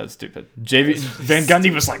bad. That was stupid. Van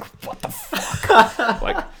Gundy was like, what the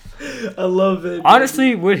fuck? I love it.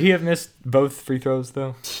 Honestly, would he have missed both free throws,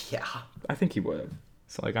 though? Yeah. I think he would have.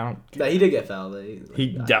 So, I don't... No, he did get fouled. He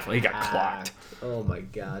definitely got clocked. Oh, my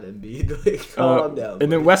God. Embiid, calm down.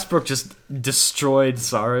 And then Westbrook just destroyed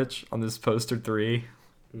Saric on this poster 3.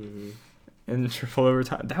 Mm-hmm. In triple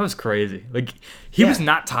overtime. That was crazy. He was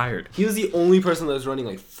not tired. He was the only person that was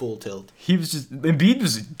running, full tilt. He was just... Embiid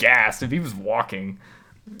was gassed. Embiid was walking.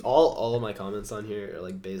 All of my comments on here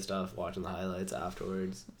are, based off watching the highlights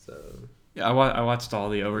afterwards, so... Yeah, I watched all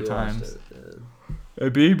the overtimes. It, yeah.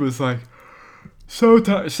 Embiid was so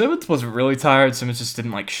tired. Simmons wasn't really tired. Simmons just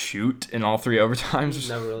didn't shoot in all 3 overtimes. He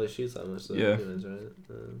never really shoots that much. So yeah. Right?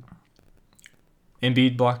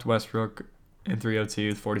 Embiid blocked Westbrook in 3 OT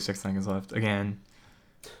with 46 seconds left again.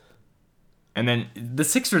 And then the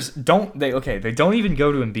Sixers don't even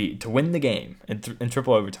go to Embiid to win the game in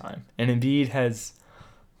triple overtime. And Embiid has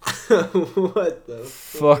what the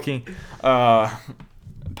fucking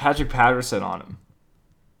Patrick Patterson on him.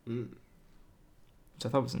 Mm. Which I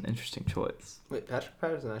thought was an interesting choice. Wait, Patrick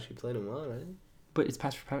Patterson actually played him well, right? But it's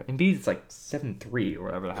Patrick Patterson. Embiid's 7'3" or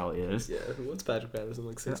whatever the hell he is. Yeah, what's Patrick Patterson,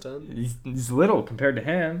 6'10"? He's little compared to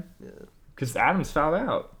him. Yeah. Because Adams fouled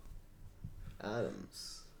out.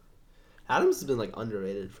 Adams has been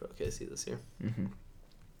underrated for OKC this year. Mm-hmm.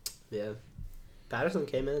 Yeah. Patterson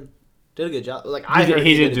came in. Did a good job.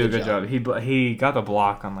 He did do a good job. He got the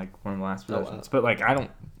block on one of the last possessions. Oh, But wow.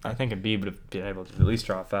 I think Embiid would have been able to at least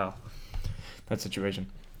draw a foul. That situation.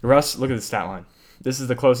 Russ, look at the stat line. This is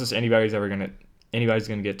the closest anybody's gonna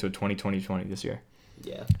get to a 20-20-20 this year.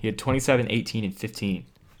 Yeah. He had 27, 18, and 15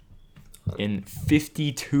 in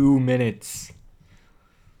 52 minutes.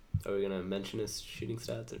 Are we gonna mention his shooting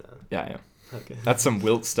stats or not? Yeah. Okay. That's some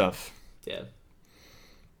Wilt stuff. Yeah.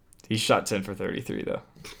 He shot 10 for 33 though.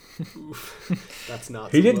 Oof. That's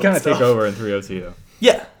not. He did kind of take over in 3 OT though.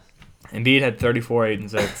 Yeah. Embiid had 34, 8,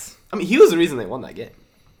 and 6. I mean, he was the reason they won that game.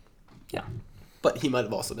 Yeah. But he might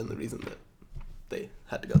have also been the reason that they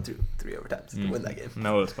had to go through 3 overtimes to win that game.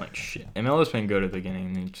 Melo was playing shit. And Melo was playing good at the beginning,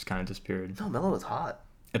 and he just kind of disappeared. No, Melo was hot.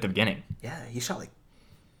 At the beginning? Yeah, he shot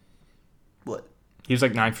what? He was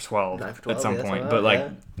 9 for 12 at some point.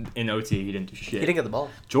 But in OT, he didn't do shit. He didn't get the ball.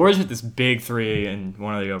 George hit this big 3 in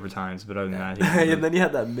one of the overtimes, but other than that, and then he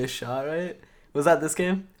had that missed shot, right? Was that this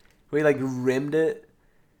game? Where he rimmed it?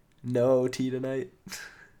 No OT tonight.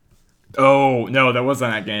 Oh, no, that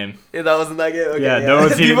wasn't that game. Yeah, that wasn't that game? Okay, yeah, no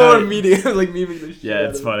OT People were memeing the shit. Yeah,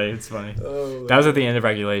 it's funny. Oh, that was at the end of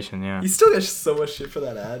regulation, yeah. He still got so much shit for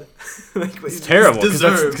that ad. It's terrible,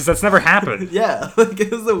 because that's never happened. Yeah,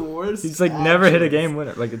 it was the worst. He's never hit a game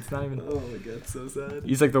winner. It's not even... Oh my god, so sad.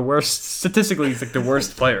 He's the worst... Statistically, he's the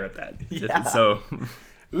worst player at that. Yeah. So...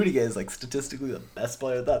 Rudiger is statistically the best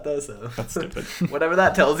player at that though, so that's stupid. Whatever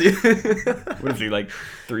that tells you. What is he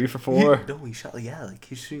 3 for 4? No, he shot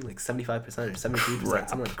he's shooting 75% or 73%.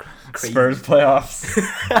 Something crazy. Spurs playoffs.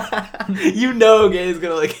 Gay's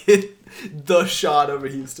gonna hit the shot over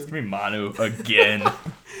Houston. Give me Manu again.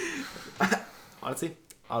 Honestly,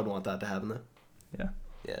 I would want that to happen though. Yeah.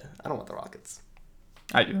 Yeah, I don't want the Rockets.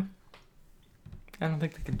 I do. I don't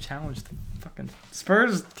think they can challenge the fucking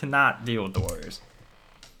Spurs. Cannot deal with the Warriors.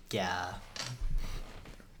 Yeah.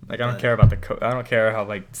 I don't care about I don't care how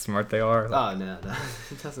smart they are. Oh no,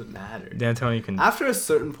 it doesn't matter. D'Antoni can. After a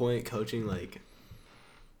certain point, coaching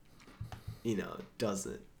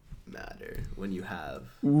doesn't matter when you have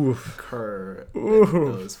Kerr and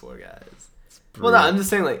those 4 guys. Well, no, I'm just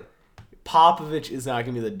saying Popovich is not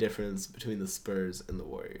gonna be the difference between the Spurs and the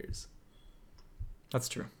Warriors. That's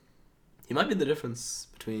true. He might be the difference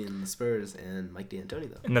between the Spurs and Mike D'Antoni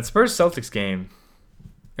though. In that Spurs Celtics game.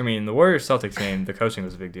 I mean, the Warriors-Celtics game, the coaching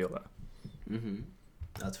was a big deal, though. Mm-hmm.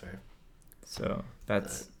 That's fair. So,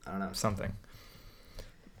 that's I don't know. Something.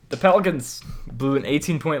 The Pelicans blew an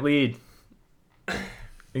 18-point lead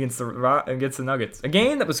against the Nuggets. A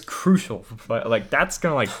game that was crucial. That's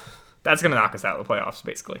gonna knock us out of the playoffs,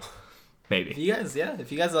 basically. Maybe.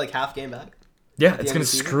 If you guys are like half game back. Yeah, it's going to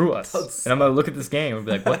screw us. And I'm going to look at this game and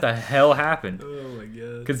be like, what the hell happened? Oh, my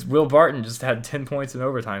God. Because Will Barton just had 10 points in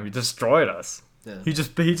overtime. He destroyed us. Yeah. He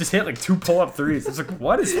just hit like 2 pull-up threes. It's like,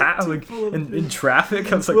 what is happening? Like, in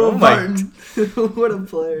traffic, I was like, Will oh my. What a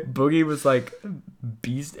player. Boogie was like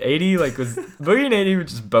beast. 80 Boogie and 80 were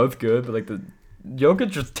just both good, but like the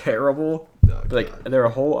Jokic was terrible. Oh, but like there are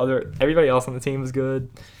a whole other. Everybody else on the team was good.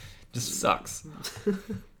 Just sucks.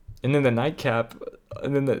 And then the nightcap,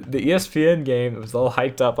 and then the ESPN game that was all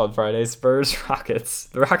hyped up on Friday, Spurs Rockets.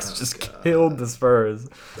 The Rockets killed the Spurs.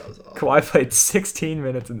 That was awful. Kawhi played 16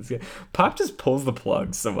 minutes in this game. Pop just pulls the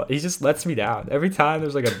plug so much. He just lets me down. Every time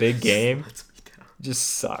there's like a big game, it just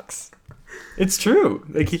sucks. It's true.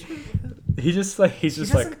 Like he's just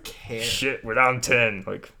like care. Shit, we're down 10.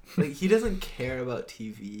 Like he doesn't care about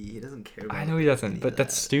TV. He doesn't care about I know he doesn't, but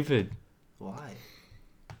that's stupid. Why?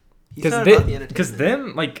 Because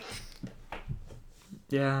them, like,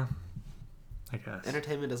 yeah, I guess.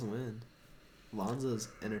 Entertainment doesn't win. Lonzo's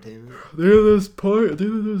entertainment. They're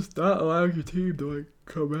just not allowing your team to, like,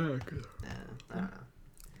 come back. Nah, I don't know.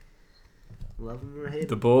 Love them or hate them.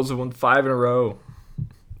 The Bulls have won 5 in a row.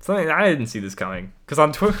 Something I didn't see this coming. Because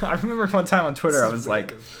on Twitter, I remember one time on Twitter, I was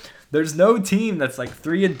like, there's no team that's, like,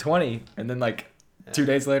 3-20. And then, like, 2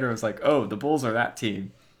 days later, I was like, oh, the Bulls are that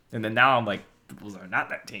team. And then now I'm like, the Bulls are not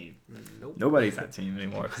that team. Nope. Nobody's that team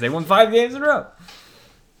anymore because they won 5 games in a row.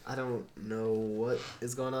 I don't know what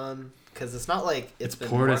is going on because it's not like it's been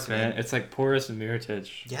Portis, man. It's like Portis and Mirotic.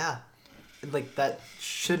 Yeah, and like that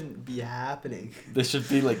shouldn't be happening. They should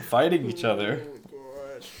be like fighting each other.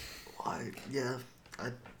 Oh gosh. Why? Yeah,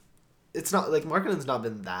 it's not like Markkanen's not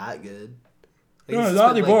been that good. Like, no,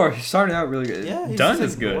 not anymore. Like, he started out really good. Yeah, Dunn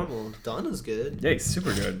is good. Normal. Dunn is good. Yeah, he's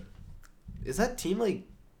super good. Is that team like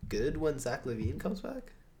good when Zach LaVine comes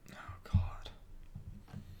back? Oh God,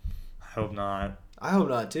 I hope not. I hope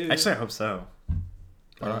not too. Actually, I hope so.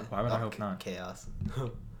 Why would I hope not? Chaos.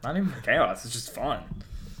 Not even chaos. It's just fun.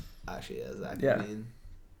 Actually, yeah, Zach LaVine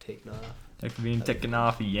taking off. Zach LaVine taking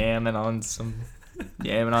off, yamming on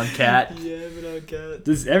Cat. Yamming on Cat.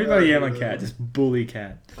 Does everybody yam on Cat? Just bully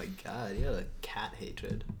Cat. Oh my God, you have a cat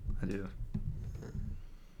hatred. I do. I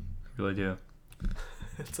really do.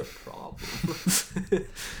 It's a problem.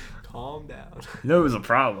 Calm down. You know it was a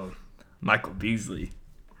problem. Michael Beasley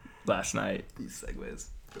last night. These segues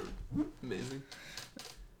are amazing.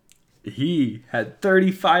 He had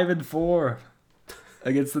 35 and 4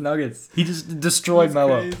 against the Nuggets. He just destroyed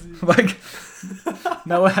Melo. Like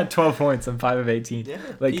Melo had 12 points and 5 of 18. Yeah.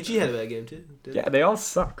 Like PG had a bad game too. Yeah, they all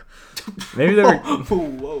suck. Maybe they were.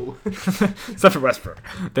 Whoa. Except for Westbrook,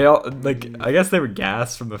 they all like. I guess they were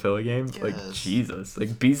gassed from the Philly game. Yes. Like Jesus,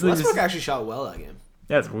 like Beasley. Westbrook actually shot well that game.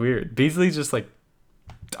 Yeah, it's weird. Beasley just like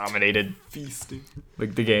dominated, feasting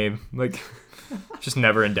like the game. Like just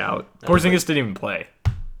never in doubt. Porzingis didn't even play.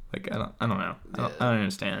 Like I don't know. Yeah. I don't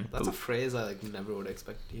understand. That's a phrase I like never would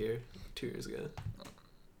expect to hear 2 years ago,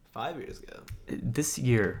 5 years ago. This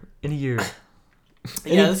year, in a year.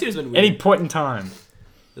 Yeah, this year's been weird. Any point in time.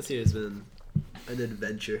 This year's been an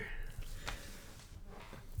adventure.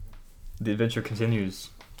 The adventure continues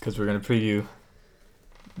because we're gonna preview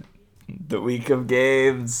the week of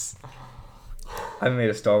games. I haven't made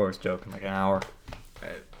a Star Wars joke in like an hour.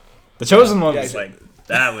 Right. The Chosen one was like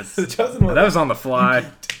that was the Chosen one. That was on the fly.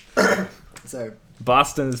 Sorry.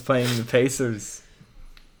 Boston is playing the Pacers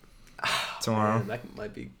tomorrow. Man, that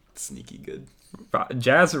might be sneaky good.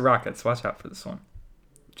 Jazz or Rockets? Watch out for this one.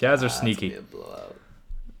 Jazz are sneaky. That's gonna be a blowout.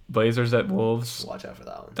 Blazers at Wolves. Watch out for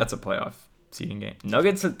that one. That's a playoff seeding game.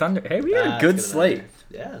 Nuggets at Thunder. Hey, we got a good slate. Matter.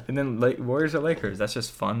 Yeah. And then Warriors at Lakers. That's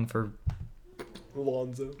just fun for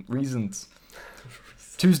Lonzo reasons.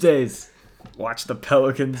 Tuesdays. Watch the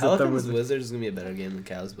Pelicans Wizards is gonna be a better game than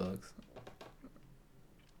Cavs Bucks.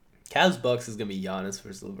 Cavs Bucks is gonna be Giannis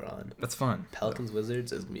versus LeBron. That's fun. Pelicans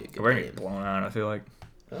Wizards is gonna be a good we're game. We're gonna get blown out. I feel like.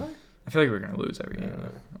 Really? I feel like we're gonna lose every game.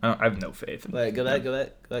 I have no faith. Wait, go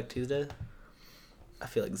back Tuesday. I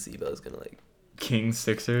feel like Zebo's gonna like. Kings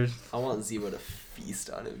Sixers. I want Zebo to feast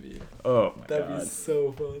on Embiid. Oh my god. That'd be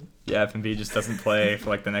so fun. Yeah, if Embiid just doesn't play for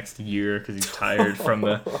like the next year because he's tired from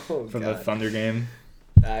the the Thunder game.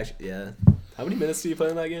 Actually, yeah. How many minutes do you play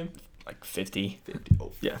in that game? Like 50. 50.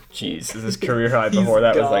 Oh. Yeah, jeez. His career high before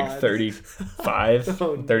that was like 35,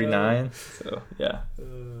 39. No. So, yeah.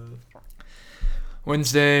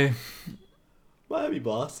 Wednesday. Miami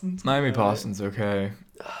Boston's okay.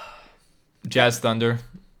 Jazz Thunder.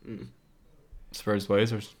 Spurs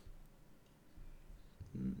Blazers.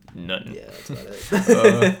 None. Yeah, that's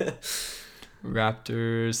about it.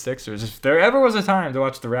 Raptors Sixers. If there ever was a time to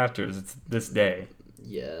watch the Raptors, it's this day.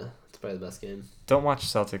 Yeah. It's probably the best game. Don't watch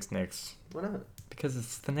Celtics Knicks. Why not?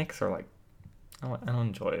 Because the Knicks are like, I don't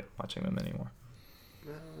enjoy watching them anymore.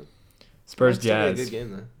 Spurs Jazz. Be a good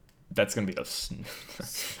game though. That's gonna be it's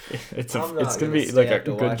gonna be like a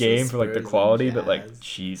good game for like the quality, but like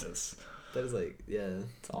Jesus. That is like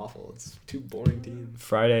it's awful. It's two boring teams.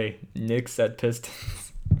 Friday, Knicks at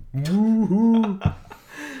Pistons. Woohoo!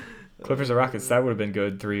 Clippers at Rockets. That would have been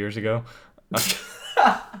good 3 years ago.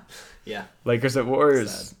 Yeah. Lakers at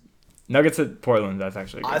Warriors. Nuggets at Portland. That's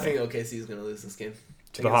actually. I think OKC is gonna lose this game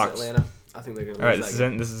To the Hawks. Atlanta. I think they're gonna lose. All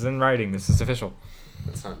right, this is in writing. This is official.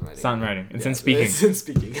 It's not in writing. It's not in writing. It's in speaking. It's in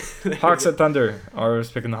speaking. Hawks at Thunder. Oro's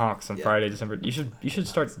picking the Hawks on Friday, December. You should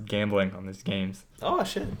start gambling on these games. Oh, I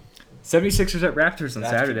should. 76ers at Raptors on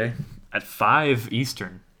Saturday at 5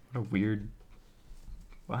 Eastern. What a weird.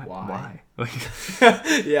 Why?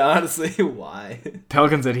 Yeah, honestly, why?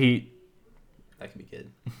 Pelicans at Heat. That could be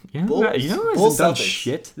good. You know who hasn't done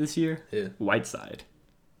shit this year? Who? Whiteside.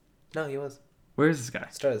 No, he was. Where is this guy?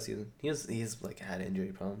 Start of the season. He's like had injury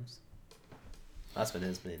problems. That's been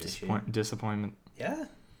his main issue. Disappointment. Yeah.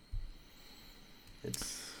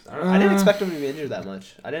 I didn't expect him to be injured that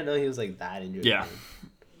much. I didn't know he was like that injured. Yeah.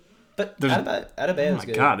 But Adebayo was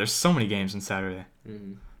good. Oh my god, there's so many games on Saturday.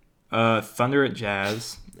 Mm-hmm. Thunder at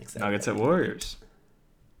Jazz. Nuggets at Warriors.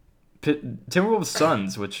 Timberwolves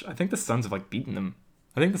Suns, which I think the Suns have like beaten them.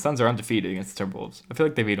 I think the Suns are undefeated against the Timberwolves. I feel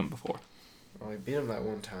like they beat them before. Well, we beat them that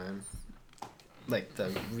one time. Like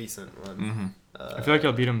the recent one. Mm-hmm. I feel like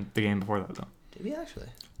y'all beat them the game before that though. Did we actually?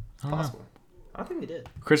 It's possible. possible. I don't think we did.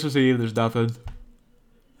 Christmas Eve, there's nothing.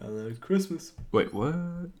 Hello, Christmas. Wait, what?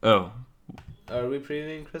 Oh. Are we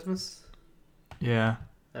previewing Christmas? Yeah.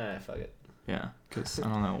 Alright, fuck it. Yeah, because I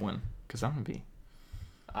don't know when. Because I'm going to be...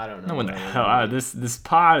 I don't know. No, when the hell... this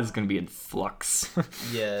pod is going to be in flux.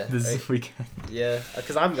 Yeah. This weekend. Yeah,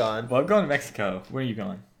 because I'm gone. Well, I'm going to Mexico. Where are you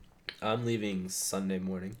going? I'm leaving Sunday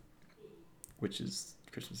morning. Which is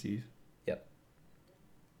Christmas Eve? Yep.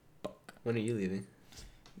 Fuck. When are you leaving?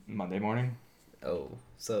 Monday morning. Oh,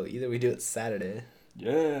 so either we do it Saturday.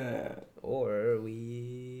 Yeah. Or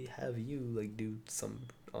we have you like do some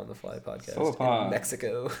on the fly podcast in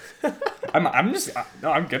Mexico. I'm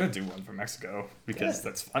gonna do one from Mexico because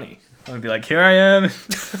that's funny. I'm gonna be like, here I am.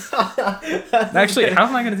 Actually, how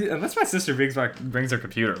am I gonna do? Unless my sister brings her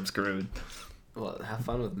computer, I'm screwed. Well, have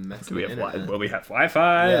fun with Mexico. Do we have we have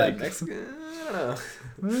Wi-Fi? Yeah, like, Mexico. I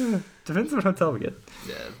don't know. Depends on what hotel we get.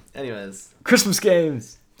 Yeah. Anyways, Christmas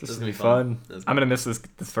games. This is gonna be fun. I'm gonna miss this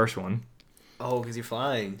first one. Oh, because you're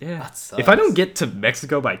flying. Yeah. That sucks. If I don't get to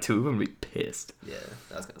Mexico by 2, I'm gonna be pissed. Yeah,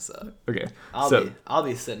 that's gonna suck. Okay. I'll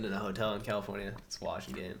be sitting in a hotel in California, just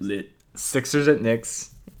watching games. Lit. Sixers at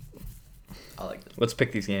Knicks. I like them. Let's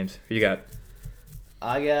pick these games. Who you got?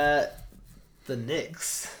 I got the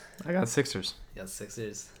Knicks. I got Sixers. You got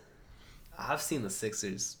Sixers. I've seen the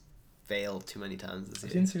Sixers fail too many times this year.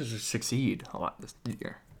 I've seen Sixers succeed a lot this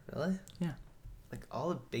year. Really? Yeah. Like all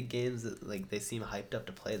the big games that like they seem hyped up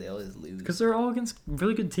to play, they always lose. Because they're all against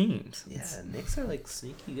really good teams. Yeah, Knicks are like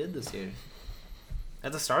sneaky good this year.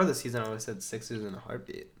 At the start of the season, I always said Sixers in a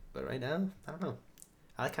heartbeat, but right now, I don't know.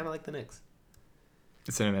 I kind of like the Knicks.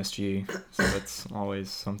 It's an MSG, so that's always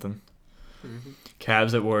something. Mm-hmm.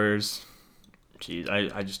 Cavs at Warriors. Jeez,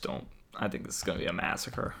 I just don't. I think this is gonna be a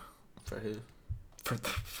massacre. For who? For the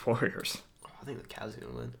Warriors. Oh, I think the Cavs are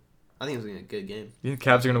gonna win. I think it's gonna be a good game. You think the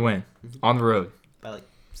Cavs are gonna win on the road? By like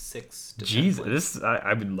 6 to 10 Jesus,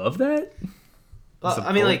 I would love that. Well,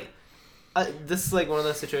 I mean, like, this is like one of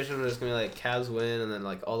those situations where it's gonna be like Cavs win, and then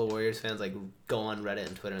like all the Warriors fans like go on Reddit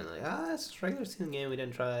and Twitter and they're like, it's a regular season game, we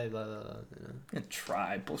didn't try, blah blah blah. You know? Didn't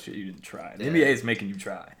try, bullshit. You didn't try. The NBA is making you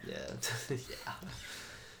try. Yeah, it's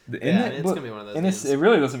gonna be one of those. Games. It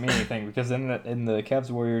really doesn't mean anything because in the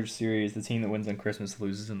Cavs Warriors series, the team that wins on Christmas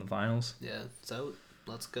loses in the finals. Yeah, so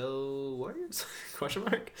let's go Warriors? Question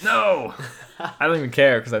mark? No, I don't even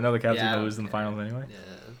care because I know the Cavs are gonna lose in the finals anyway. Yeah.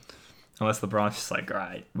 Unless LeBron's just like, all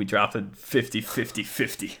right, we dropped a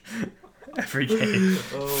 50-50-50 every game.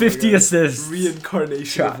 50 assists.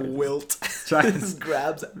 Reincarnation of Wilt. Just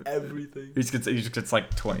grabs everything. He just gets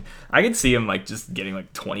like 20. I could see him like just getting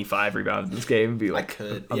like 25 rebounds in this game and be like, I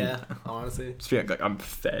could, honestly. Just being like, I'm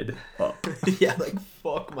fed up. Yeah, like,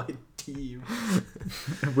 fuck my team.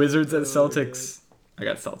 Wizards at Celtics. I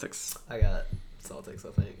got Celtics. I got Celtics,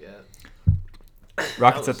 I think, yeah.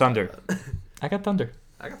 Rockets at Thunder. I got Thunder.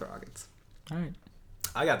 I got the Rockets. All right.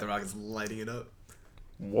 I got the Rockets lighting it up.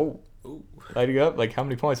 Whoa. Ooh. Lighting up? Like, how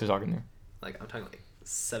many points are you talking there? Like, I'm talking like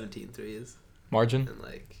 17 threes. Margin? And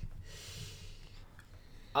like,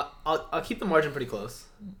 I'll keep the margin pretty close.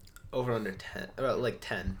 Over under 10. About like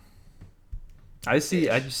 10. I just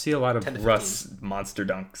see a lot of Russ monster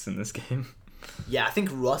dunks in this game. Yeah, I think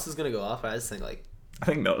Russ is gonna go off. I just think I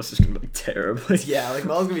think Melo's just gonna be terrible. Yeah,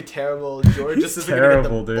 Melo's gonna be terrible. George just isn't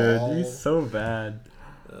terrible, gonna get the dude. ball. He's so bad.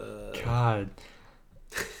 God.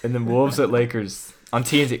 And then Wolves at Lakers on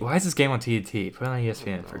TNT. Why is this game on TNT? Put it on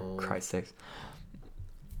ESPN for Christ's sakes.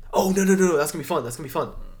 Oh no! That's gonna be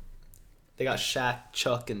fun. They got Shaq,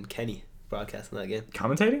 Chuck, and Kenny broadcasting that game.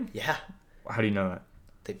 Commentating? Yeah. How do you know that?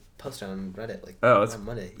 They posted on Reddit on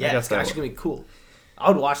Monday. Yeah, it's actually gonna be cool. I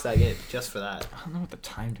would watch that game just for that. I don't know what the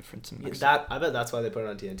time difference in Mexico. I bet that's why they put it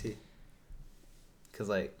on TNT. Because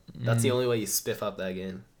that's the only way you spiff up that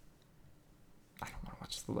game. I don't want to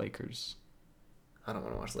watch the Lakers. I don't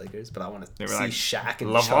want to watch Lakers, but I want to see Shaq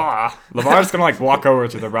and LeVar. Chuck. LeVar's gonna walk over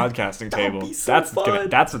to the broadcasting table. So that's fun.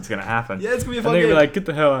 That's what's gonna happen. Yeah, it's gonna be a And fun they're game. gonna be like, get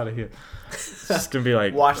the hell out of here. It's just gonna be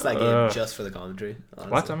like watch that game just for the commentary. I'm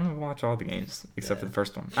gonna watch all the games except for the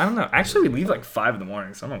first one. I don't know. Actually, we leave 5 in the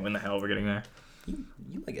morning, so I don't know when the hell we're getting there.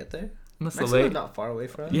 You might get there. Unless Mexico's not far away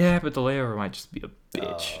from us. Yeah, but the layover might just be a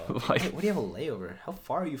bitch. What do you have a layover? How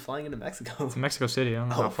far are you flying into Mexico? It's Mexico City. I don't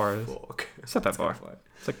know how far it is. Fuck. It's not that far.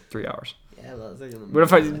 It's 3 hours. Yeah, well,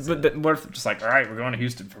 what if just all right, we're going to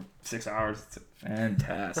Houston for 6 hours? It's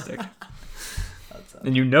fantastic.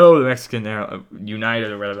 And the Mexican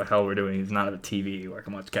United or whatever the hell we're doing is not a TV where I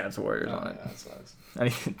can watch Cavs Warriors on it. Yeah, that sucks. I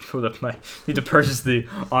need to purchase the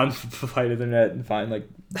on-flight internet and find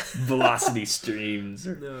velocity streams.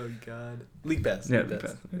 Oh God, League Pass. Yeah,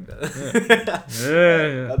 League Pass.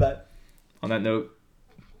 Yeah. Bye. On that note,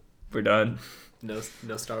 we're done. No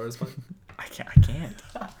Star Wars fun. I can't.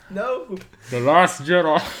 No. The Last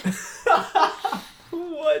Jedi.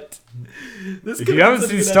 What? If you haven't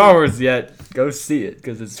seen Star Wars yet, go see it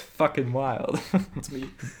because it's fucking wild. It's me.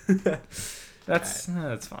 That's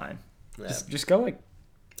fine. Yeah. Just go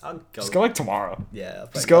I'll go. Just go tomorrow. Yeah.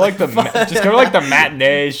 Just go the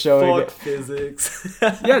matinee show. Fuck physics.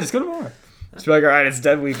 Yeah, just go tomorrow. Just be all right, it's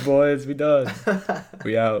dead week, boys. We done.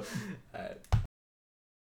 We out.